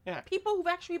people who've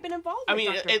actually been involved I with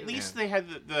mean, Doctor at Who. least they had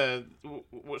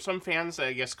some fans,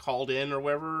 I guess, called in or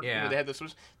whatever. Yeah. They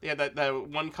had that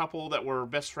one couple that were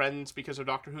best friends because of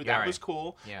Doctor Who. That was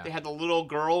cool. Yeah. They had the little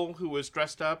girl who was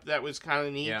dressed up. That was kind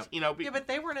of neat. Yeah. You know. Yeah, but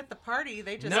they weren't at the party.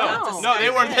 They just No, they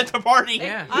weren't at the party.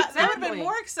 Yeah. That would have been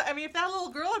more exciting. I mean, if that little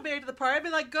girl had made it to the party, I'd be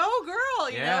like, "Go, girl!"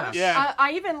 You know? Yeah.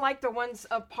 I even liked the ones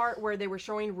part where they were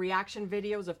showing reaction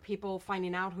videos of people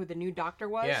finding out who the new Doctor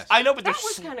was. Yes. I know, but that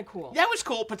was kind of cool. That was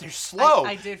cool, but they're slow.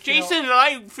 I did feel... Jason and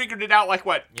I figured it out like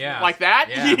what? Yeah. Like that?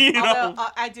 Yeah. You know? Although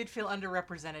I did feel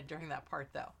underrepresented during that part,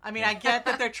 though. I mean, I get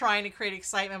that they're trying to create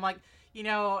excitement. I'm like, you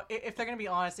know, if they're going to be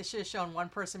honest, they should have shown one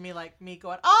person, me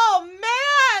going, "Oh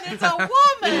man, it's a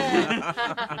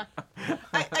woman!"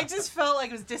 I just felt like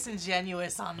it was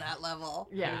disingenuous on that level.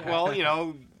 Yeah. Well, you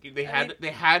know, they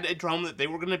had a drum that they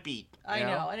were going to beat. I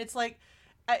know, and it's like,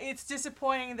 it's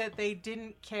disappointing that they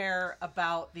didn't care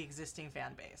about the existing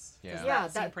fan base. Yeah,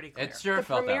 that seemed pretty clear. It sure the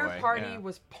felt that premiere way. party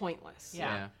was pointless.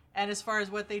 Yeah. And as far as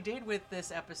what they did with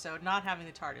this episode, not having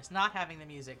the TARDIS, not having the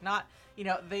music,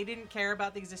 they didn't care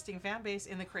about the existing fan base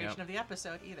in the creation of the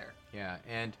episode either. Yeah,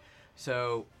 and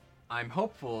so I'm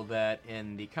hopeful that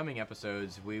in the coming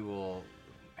episodes we will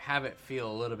have it feel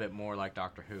a little bit more like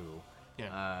Doctor Who.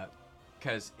 Yeah.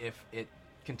 Because if it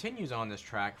continues on this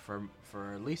track for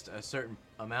at least a certain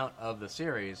amount of the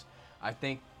series, I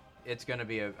think it's going to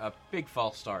be a big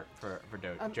false start for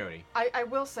Jodie. I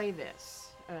will say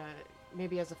this,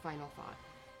 maybe as a final thought.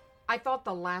 I thought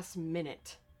the last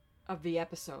minute of the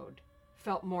episode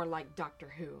felt more like Doctor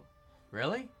Who.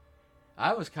 Really?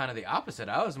 I was kind of the opposite.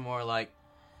 I was more like,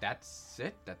 that's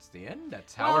it? That's the end?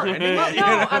 That's how we're ending Well, it?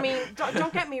 no, I mean,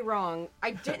 don't get me wrong.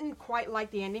 I didn't quite like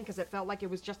the ending because it felt like it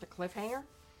was just a cliffhanger.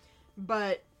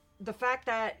 But the fact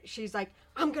that she's like,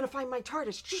 I'm going to find my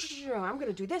TARDIS. I'm going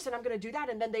to do this and I'm going to do that.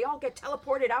 And then they all get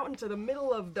teleported out into the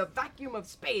middle of the vacuum of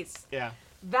space. Yeah.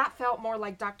 That felt more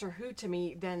like Doctor Who to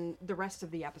me than the rest of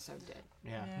the episode did.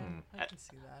 Yeah. I can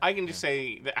see that. I can just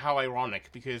say that how ironic,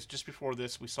 because just before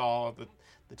this we saw the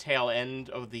tail end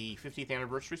of the 50th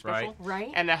anniversary special.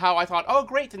 Right. And how I thought, oh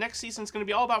great, the next season's going to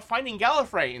be all about finding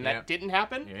Gallifrey, and that didn't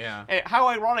happen. Yeah. And how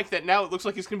ironic that now it looks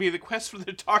like it's going to be the quest for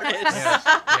the TARDIS.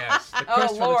 Yes. The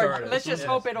quest Oh for Lord, the TARDIS. let's just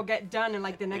hope it'll get done in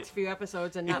like the next few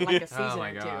episodes and not like a season Oh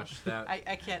my or two. gosh.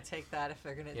 I can't take that if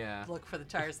they're going to look for the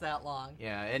TARDIS that long.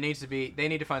 Yeah, it needs to be. They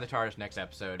need to find the TARDIS next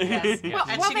episode. Yes. Yes.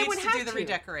 And Well, she they needs would to have do the to.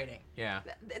 redecorating. Yeah.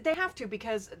 They have to,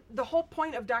 because the whole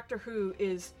point of Doctor Who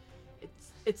is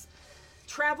it's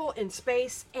travel in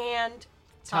space and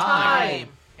time.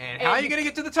 And how are you going to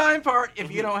get to the time part if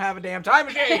you don't have a damn time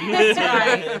machine? That's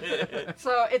right.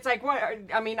 So it's like, what?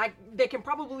 I mean, they can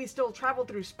probably still travel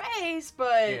through space,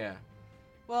 but Yeah.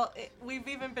 Well, we've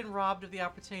even been robbed of the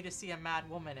opportunity to see a mad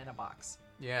woman in a box.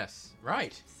 Yes.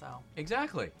 Right. So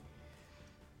Exactly.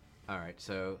 All right.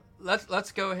 So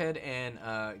let's go ahead and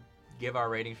give our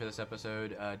rating for this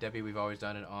episode. Debbie, we've always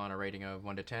done it on a rating of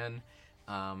 1 to 10.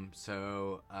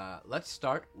 So let's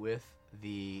start with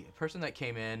the person that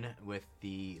came in with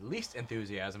the least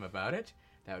enthusiasm about it.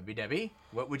 That would be Debbie.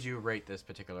 What would you rate this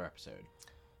particular episode?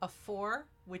 a 4,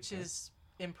 which is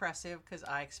impressive because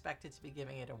I expected to be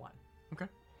giving it a 1. Okay.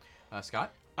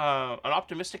 Scott? An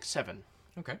optimistic 7.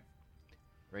 Okay.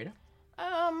 Rita?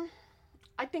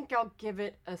 I think I'll give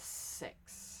it a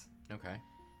 6. Okay.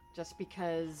 Just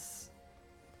because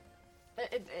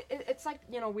it's like,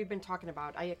 we've been talking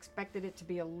about. I expected it to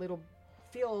be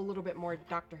feel a little bit more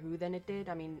Doctor Who than it did.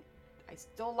 I mean, I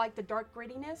still like the dark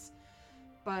grittiness,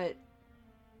 but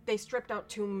they stripped out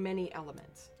too many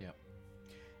elements. Yep.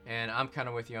 And I'm kind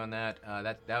of with you on that.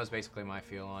 That was basically my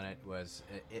feel on it.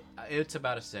 It's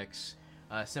about a 6,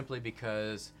 simply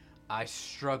because I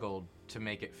struggled to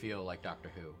make it feel like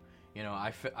Doctor Who.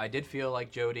 I did feel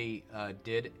like Jodie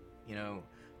did,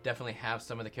 definitely have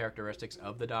some of the characteristics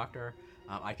of the Doctor.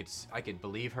 I could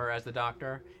believe her as the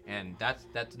Doctor, and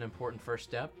that's an important first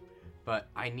step. But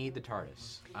I need the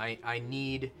TARDIS. I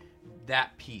need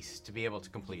that piece to be able to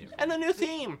complete it. And the new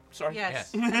theme. Sorry.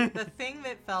 Yes. And the thing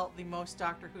that felt the most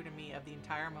Doctor Who to me of the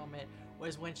entire moment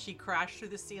was when she crashed through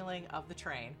the ceiling of the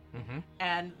train,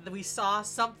 and we saw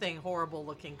something horrible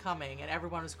looking coming, and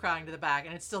everyone was crowding to the back,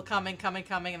 and it's still coming,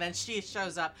 and then she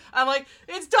shows up. I'm like,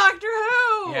 it's Doctor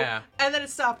Who! Yeah. And then it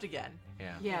stopped again.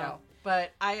 Yeah.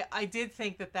 But I did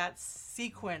think that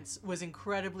sequence was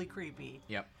incredibly creepy.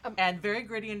 Yep. And very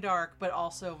gritty and dark, but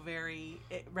also very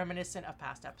reminiscent of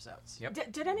past episodes.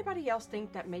 Yep. Did anybody else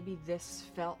think that maybe this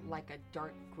felt like a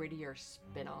dark, grittier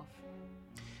spin-off?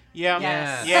 Yeah.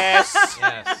 Yes. Yes.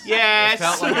 Yes. Yes.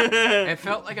 It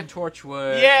felt like a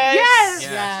Torchwood.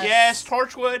 Yes.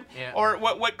 Torchwood. Yeah. Or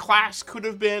what class could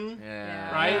have been.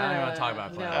 Yeah. Right? I don't want to talk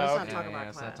about class. No, let's not talk about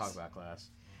Let's class. not talk about class.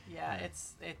 Yeah, it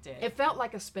did. It felt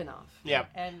like a spin-off. Yeah.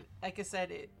 And like I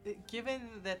said, given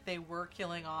that they were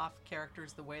killing off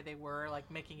characters the way they were,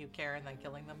 like making you care and then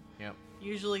killing them. Yep.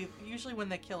 Usually when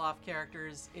they kill off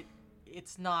characters,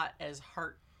 it's not as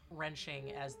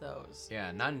heart-wrenching as those.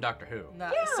 Yeah, not in Doctor Who.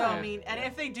 No, so I mean, and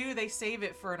if they do, they save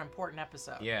it for an important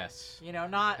episode. Yes. You know,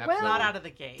 not Absolutely. not out of the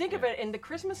gate. Think of it in the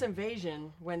Christmas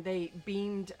Invasion when they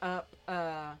beamed up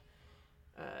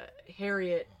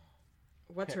Harriet.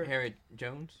 What's her? Harriet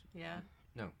Jones? Yeah.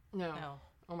 No.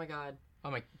 Oh my God.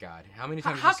 Oh my God. How many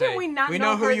times How did you can say, we not we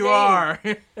know know who her you name? are?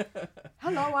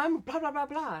 Hello, I'm blah blah blah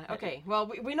blah. Okay,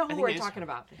 well we know who we're talking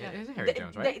about. Yeah, it's Harriet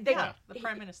Jones, right? The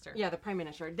Prime Minister. Yeah, the Prime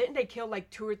Minister. Didn't they kill like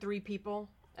 2 or 3 people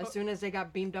as soon as they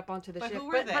got beamed up onto the But ship? who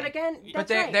were they? But again, But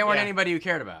that's right. they weren't anybody you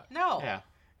cared about. No. Yeah.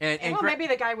 And well, maybe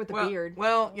the guy with the beard.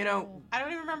 Well, you know, I don't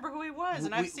even remember who he was,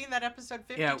 and I've seen that episode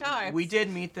 50 yeah, times. we did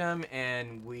meet them,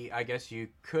 and I guess you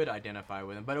could identify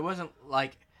with them, but it wasn't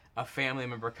like a family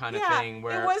member kind of thing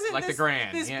where, it wasn't like this, the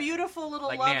Gran. this yeah. beautiful little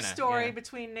like love Nana, story yeah.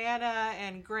 between Nana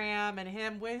and Graham and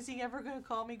him. When is he ever going to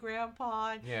call me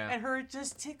Grandpa? Yeah. And her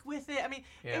just tick with it. I mean,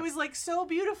 Yeah. it was like so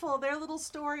beautiful, their little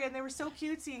story, and they were so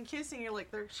cutesy and kissing. You're like,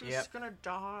 she's going to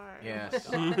die. Yes.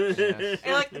 Oh my God. Yes.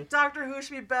 And like, Doctor Who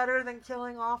should be better than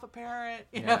killing off a parent.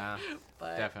 You know? Yeah,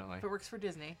 But definitely. if it works for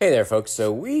Disney. Hey there, folks.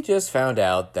 So we just found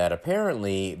out that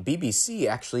apparently BBC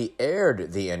actually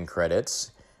aired the end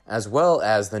credits as well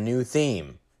as the new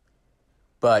theme.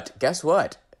 But guess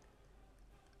what?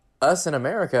 Us in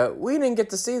America, we didn't get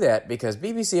to see that because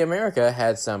BBC America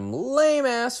had some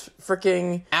lame-ass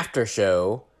freaking after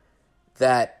show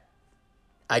that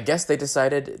I guess they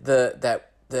decided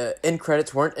that the end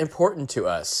credits weren't important to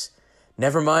us.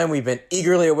 Never mind, we've been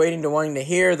eagerly awaiting to wanting to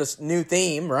hear this new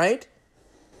theme, right?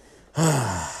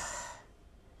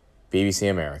 BBC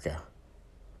America.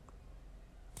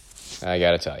 I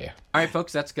gotta tell you. All right,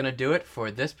 folks, that's going to do it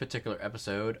for this particular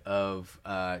episode of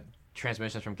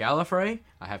Transmissions from Gallifrey.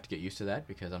 I have to get used to that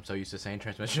because I'm so used to saying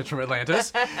Transmissions from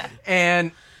Atlantis.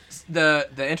 And the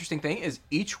interesting thing is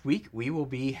each week we will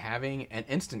be having an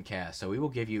instant cast. So we will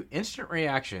give you instant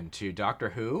reaction to Doctor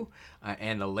Who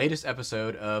and the latest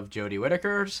episode of Jodie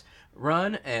Whittaker's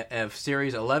run of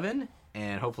Series 11.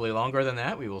 And hopefully longer than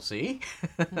that, we will see.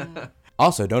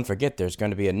 Also, don't forget there's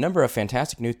going to be a number of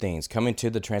fantastic new things coming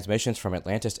to the Transmissions from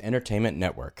Atlantis Entertainment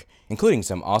Network, including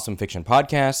some awesome fiction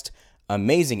podcasts,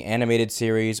 amazing animated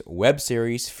series, web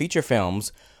series, feature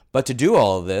films. But to do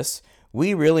all of this,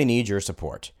 we really need your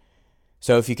support.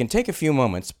 So if you can take a few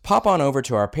moments, pop on over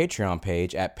to our Patreon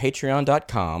page at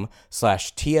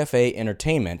patreon.com/TFA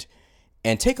Entertainment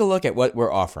and take a look at what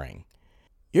we're offering.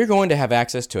 You're going to have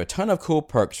access to a ton of cool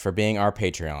perks for being our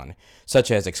Patreon, such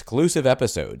as exclusive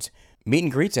episodes, meet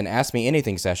and greets and Ask Me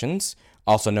Anything sessions,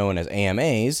 also known as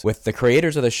AMAs, with the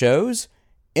creators of the shows,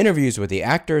 interviews with the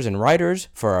actors and writers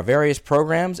for our various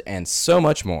programs, and so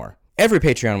much more. Every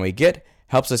Patreon we get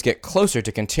helps us get closer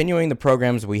to continuing the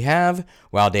programs we have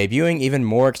while debuting even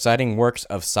more exciting works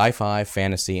of sci-fi,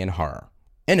 fantasy, and horror.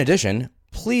 In addition,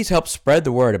 please help spread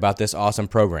the word about this awesome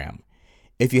program.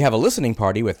 If you have a listening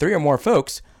party with 3 or more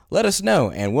folks, let us know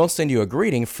and we'll send you a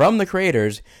greeting from the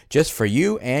creators just for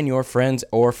you and your friends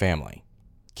or family.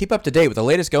 Keep up to date with the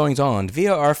latest goings-on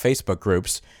via our Facebook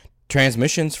groups,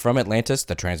 Transmissions from Atlantis,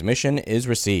 The Transmission is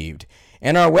Received,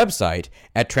 and our website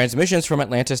at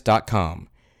transmissionsfromatlantis.com.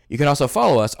 You can also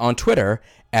follow us on Twitter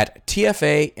at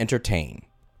TFA Entertain.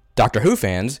 Doctor Who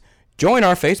fans, join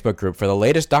our Facebook group for the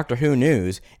latest Doctor Who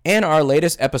news and our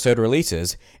latest episode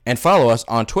releases, and follow us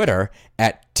on Twitter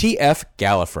at TF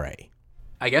Gallifrey.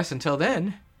 I guess until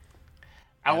then,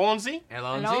 Allons-y.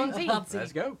 Allons-y.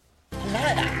 Let's go. I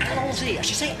like that. Allons-y. I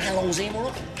should say allons-y more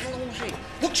often. Allons-y.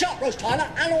 Look sharp, Rose Tyler.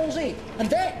 Allons-y. And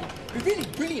then, it'd be really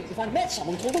brilliant if I met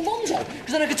someone called Alonzo,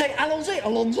 because then I could say allons-y,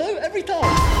 Alonzo, every time.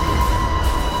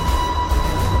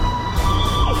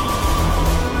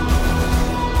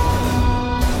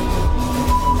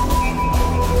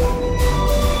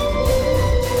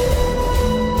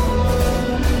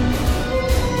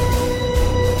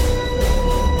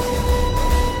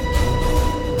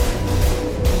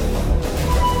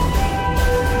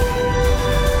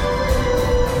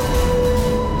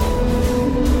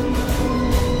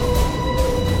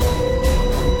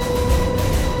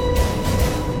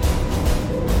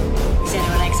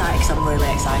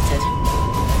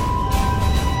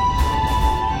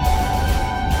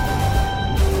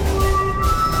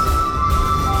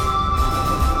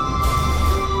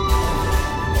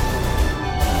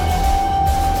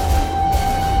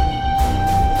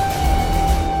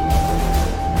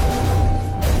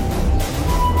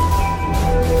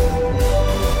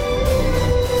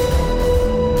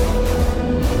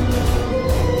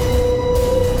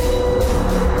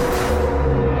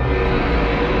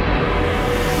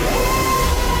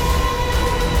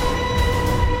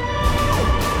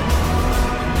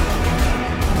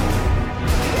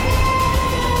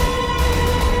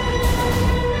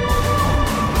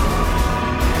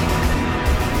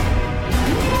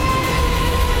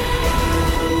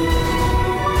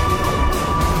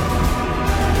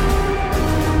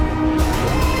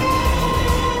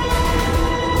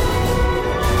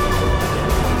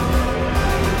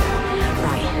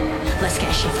 Let's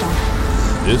get a shift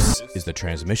on. This is the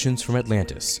Transmissions from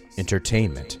Atlantis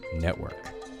Entertainment Network.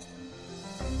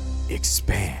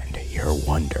 Expand your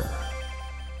wonder.